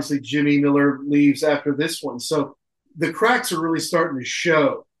band, and obviously Jimmy Miller leaves after this one. So the cracks are really starting to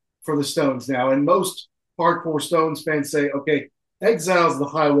show for the Stones now, and most hardcore Stones fans say, okay, Exile's the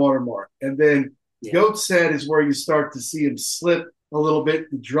high water mark, and then Goat's Head is where you start to see him slip a little bit.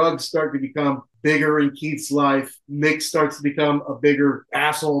 The drugs start to become bigger in Keith's life. Mick starts to become a bigger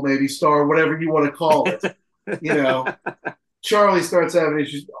asshole, maybe star, whatever you want to call it, Charlie starts having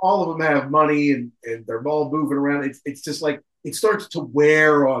issues. All of them have money and they're all moving around. It's just like it starts to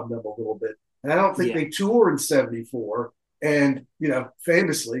wear on them a little bit. And I don't think they tour in 74. And,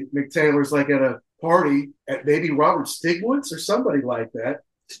 famously, Mick Taylor's like at a party at maybe Robert Stigwood's or somebody like that.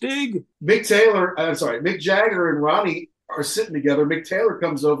 Stig. Mick Jagger and Ronnie are sitting together. Mick Taylor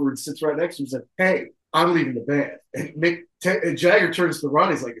comes over and sits right next to him and says, "Hey, I'm leaving the band." And Jagger turns to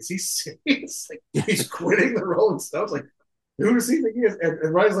Ronnie. He's like, "Is he serious? Like, he's quitting the Rolling Stones?" Like, who does he think he is?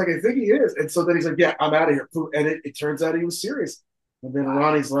 And Ronnie's like, "I think he is." And so then he's like, "Yeah, I'm out of here." And it turns out he was serious. And then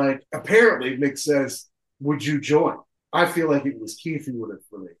Ronnie's like, apparently Mick says, "Would you join?" I feel like it was Keith who would have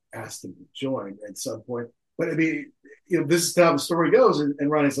really asked him to join at some point. But I mean, this is how the story goes. And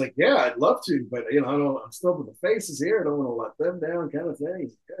Ronnie's like, "Yeah, I'd love to, but I'm still with the faces here. I don't want to let them down," kind of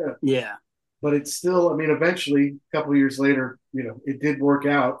thing. Yeah. But it's still, I mean, eventually, a couple of years later, it did work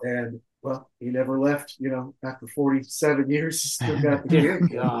out. And, well, he never left, after 47 years, he still got the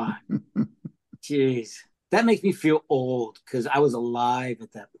gig. God. Jeez. That makes me feel old because I was alive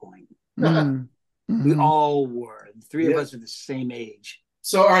at that point. Mm-hmm. We all were. The three of us are the same age.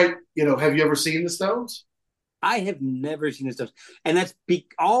 So, all right, have you ever seen the Stones? I have never seen the Stones. And that's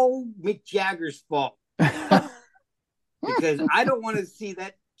all Mick Jagger's fault. Because I don't want to see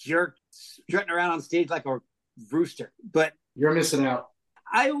that jerk strutting around on stage like a rooster. But you're missing out.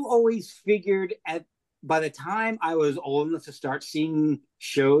 I always figured by the time I was old enough to start seeing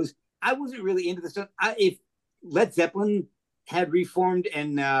shows, I wasn't really into the stuff. If Led Zeppelin had reformed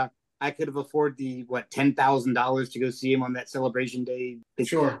and I could have afforded the $10,000 to go see him on that Celebration Day,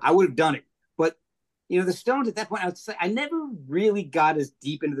 sure, I would have done it. But the Stones at that point, I never really got as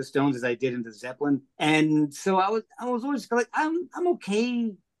deep into the Stones as I did into Zeppelin, and so I was always like, I'm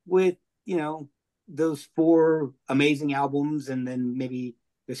okay with those 4 amazing albums, and then maybe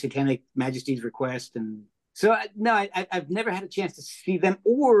the Satanic Majesty's Request, and so I've never had a chance to see them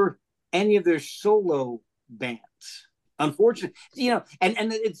or any of their solo bands. Unfortunately, and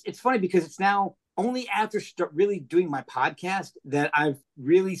it's funny because it's now only after really doing my podcast that I've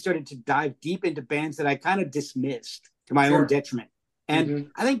really started to dive deep into bands that I kind of dismissed to my own detriment.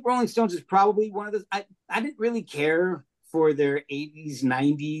 And I think Rolling Stones is probably one of those. I didn't really care for their 80s,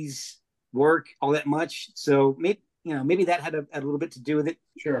 90s work all that much. So maybe that had a little bit to do with it.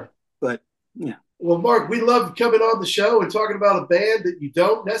 Sure. But, Well, Mark, we love coming on the show and talking about a band that you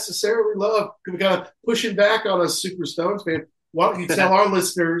don't necessarily love, kind of pushing back on us Super Stones fan. Why don't you tell our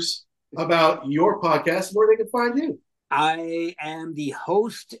listeners about your podcast and where they can find you? I am the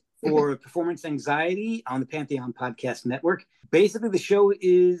host for Performance Anxiety on the Pantheon Podcast Network. Basically, the show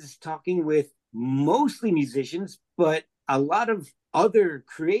is talking with mostly musicians, but a lot of other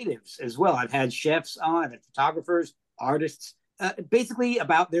creatives as well. I've had chefs on, I've had photographers, artists, basically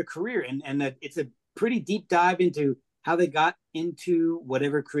about their career. And it's a pretty deep dive into how they got into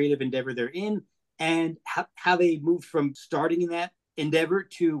whatever creative endeavor they're in and how they moved from starting in that endeavor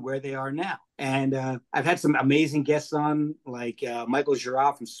to where they are now. And I've had some amazing guests on, like Michael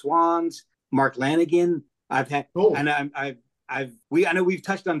Girard from Swans, Mark Lanigan. I've had, and I know we've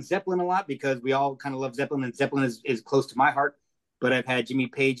touched on Zeppelin a lot because we all kind of love Zeppelin, and Zeppelin is close to my heart. But I've had Jimmy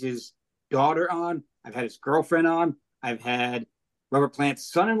Page's daughter on. I've had his girlfriend on. I've had Robert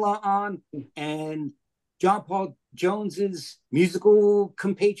Plant's son-in-law on, and John Paul Jones's musical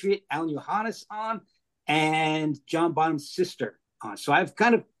compatriot Alan Johannes on, and John Bonham's sister on. So I've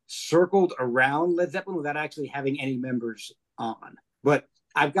kind of circled around Led Zeppelin without actually having any members on. But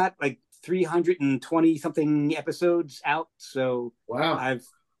I've got like 320 something episodes out. So wow, I've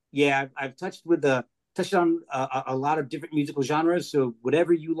touched on a lot of different musical genres. So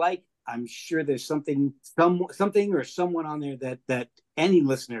whatever you like, I'm sure there's something or someone on there that any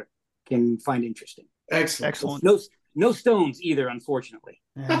listener can find interesting. Excellent. No Stones either, unfortunately.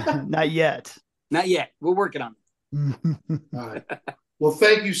 Not yet. Not yet. We're working on it. All right. Well,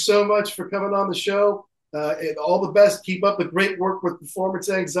 thank you so much for coming on the show. And all the best. Keep up the great work with Performance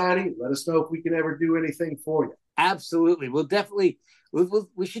Anxiety. Let us know if we can ever do anything for you. Absolutely. We'll definitely.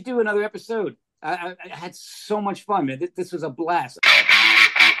 We should do another episode. I had so much fun, man. This was a blast.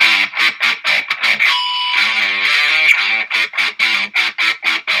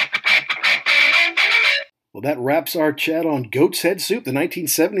 Well, that wraps our chat on Goat's Head Soup, the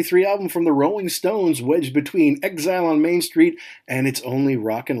 1973 album from the Rolling Stones, wedged between Exile on Main Street and It's Only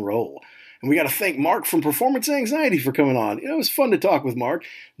Rock and Roll. And we got to thank Marc from Performance Anxiety for coming on. It was fun to talk with Marc.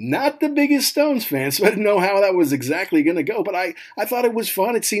 Not the biggest Stones fan, so I didn't know how that was exactly going to go, but I thought it was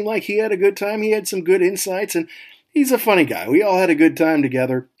fun. It seemed like he had a good time. He had some good insights, and he's a funny guy. We all had a good time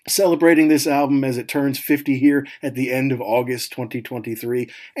together. celebrating this album as it turns 50 here at the end of August 2023,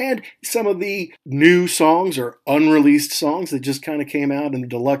 and some of the new songs or unreleased songs that just kind of came out in the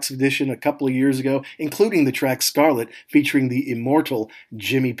deluxe edition a couple of years ago, including the track Scarlet featuring the immortal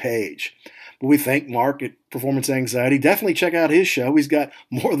Jimmy Page. But we thank Marc at Performance Anxiety. Definitely check out his show. He's got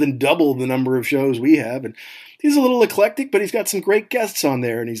more than double the number of shows we have, and he's a little eclectic, but he's got some great guests on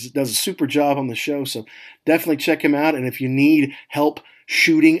there, and he does a super job on the show, so definitely check him out. And if you need help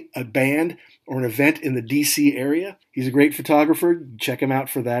shooting a band or an event in the DC area, he's a great photographer. Check him out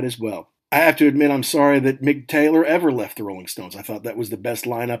for that as well. I have to admit, I'm sorry that Mick Taylor ever left the Rolling Stones. I thought that was the best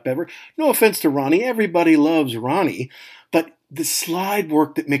lineup ever. No offense to Ronnie. Everybody loves Ronnie. But the slide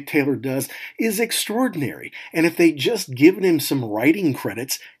work that Mick Taylor does is extraordinary. And if they'd just given him some writing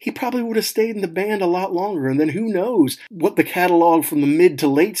credits, he probably would have stayed in the band a lot longer. And then who knows what the catalog from the mid to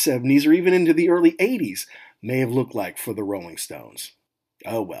late 70s or even into the early 80s may have looked like for the Rolling Stones.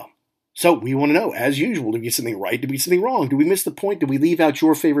 Oh well. So we want to know, as usual, did we get something right? Did we get something wrong? Did we miss the point? Did we leave out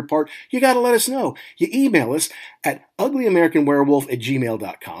your favorite part? You got to let us know. You email us at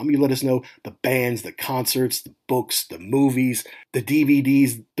uglyamericanwerewolf@gmail.com. You let us know the bands, the concerts, the books, the movies, the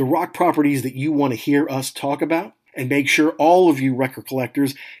DVDs, the rock properties that you want to hear us talk about. And make sure all of you record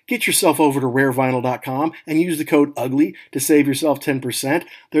collectors get yourself over to rarevinyl.com and use the code UGLY to save yourself 10%.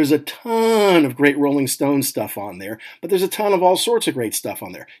 There's a ton of great Rolling Stones stuff on there, but there's a ton of all sorts of great stuff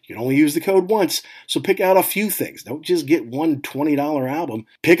on there. You can only use the code once, so pick out a few things. Don't just get one $20 album.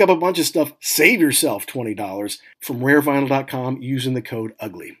 Pick up a bunch of stuff. Save yourself $20 from rarevinyl.com using the code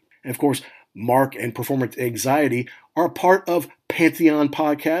UGLY. And of course, Marc and Performance Anxiety are a part of Pantheon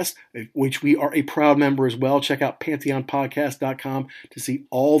Podcast, which we are a proud member as well. Check out pantheonpodcast.com to see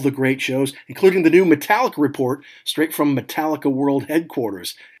all the great shows, including the new Metallica report straight from Metallica World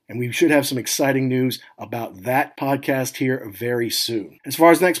Headquarters. And we should have some exciting news about that podcast here very soon. As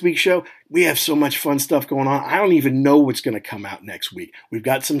far as next week's show, we have so much fun stuff going on. I don't even know what's going to come out next week. We've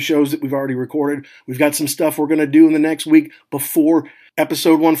got some shows that we've already recorded. We've got some stuff we're going to do in the next week before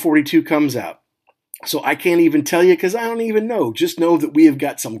episode 142 comes out. So I can't even tell you because I don't even know. Just know that we have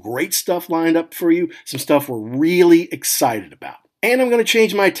got some great stuff lined up for you, some stuff we're really excited about. And I'm going to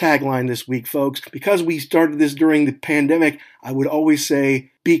change my tagline this week, folks. Because we started this during the pandemic, I would always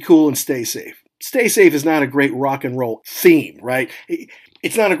say, be cool and stay safe. Stay safe is not a great rock and roll theme, right?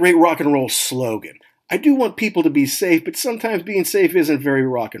 It's not a great rock and roll slogan. I do want people to be safe, but sometimes being safe isn't very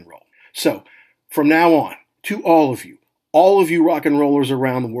rock and roll. So, from now on, to all of you rock and rollers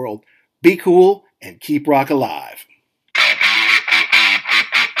around the world, be cool and keep rock alive.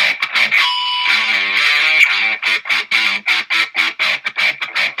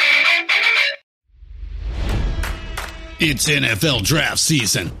 It's NFL draft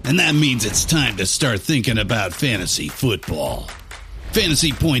season, and that means it's time to start thinking about fantasy football.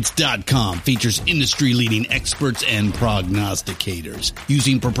 FantasyPoints.com features industry-leading experts and prognosticators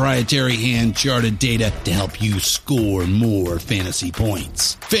using proprietary hand-charted data to help you score more fantasy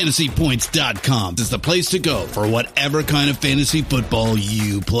points. FantasyPoints.com is the place to go for whatever kind of fantasy football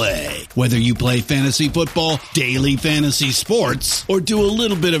you play. Whether you play fantasy football, daily fantasy sports, or do a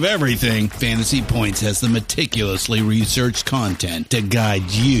little bit of everything, Fantasy Points has the meticulously researched content to guide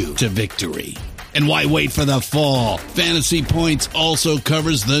you to victory. And why wait for the fall? Fantasy Points also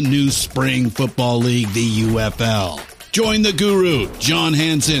covers the new spring football league, the UFL. Join the guru, John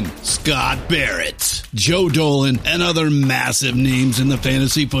Hansen, Scott Barrett, Joe Dolan, and other massive names in the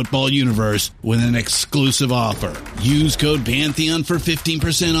fantasy football universe with an exclusive offer. Use code Pantheon for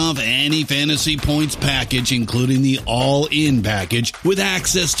 15% off any Fantasy Points package, including the all-in package, with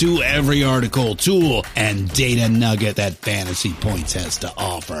access to every article, tool, and data nugget that Fantasy Points has to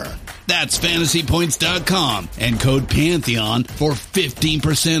offer. That's FantasyPoints.com and code Pantheon for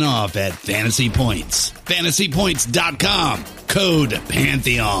 15% off at Fantasy Points. FantasyPoints.com, code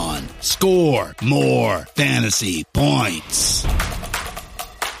Pantheon. Score more fantasy points.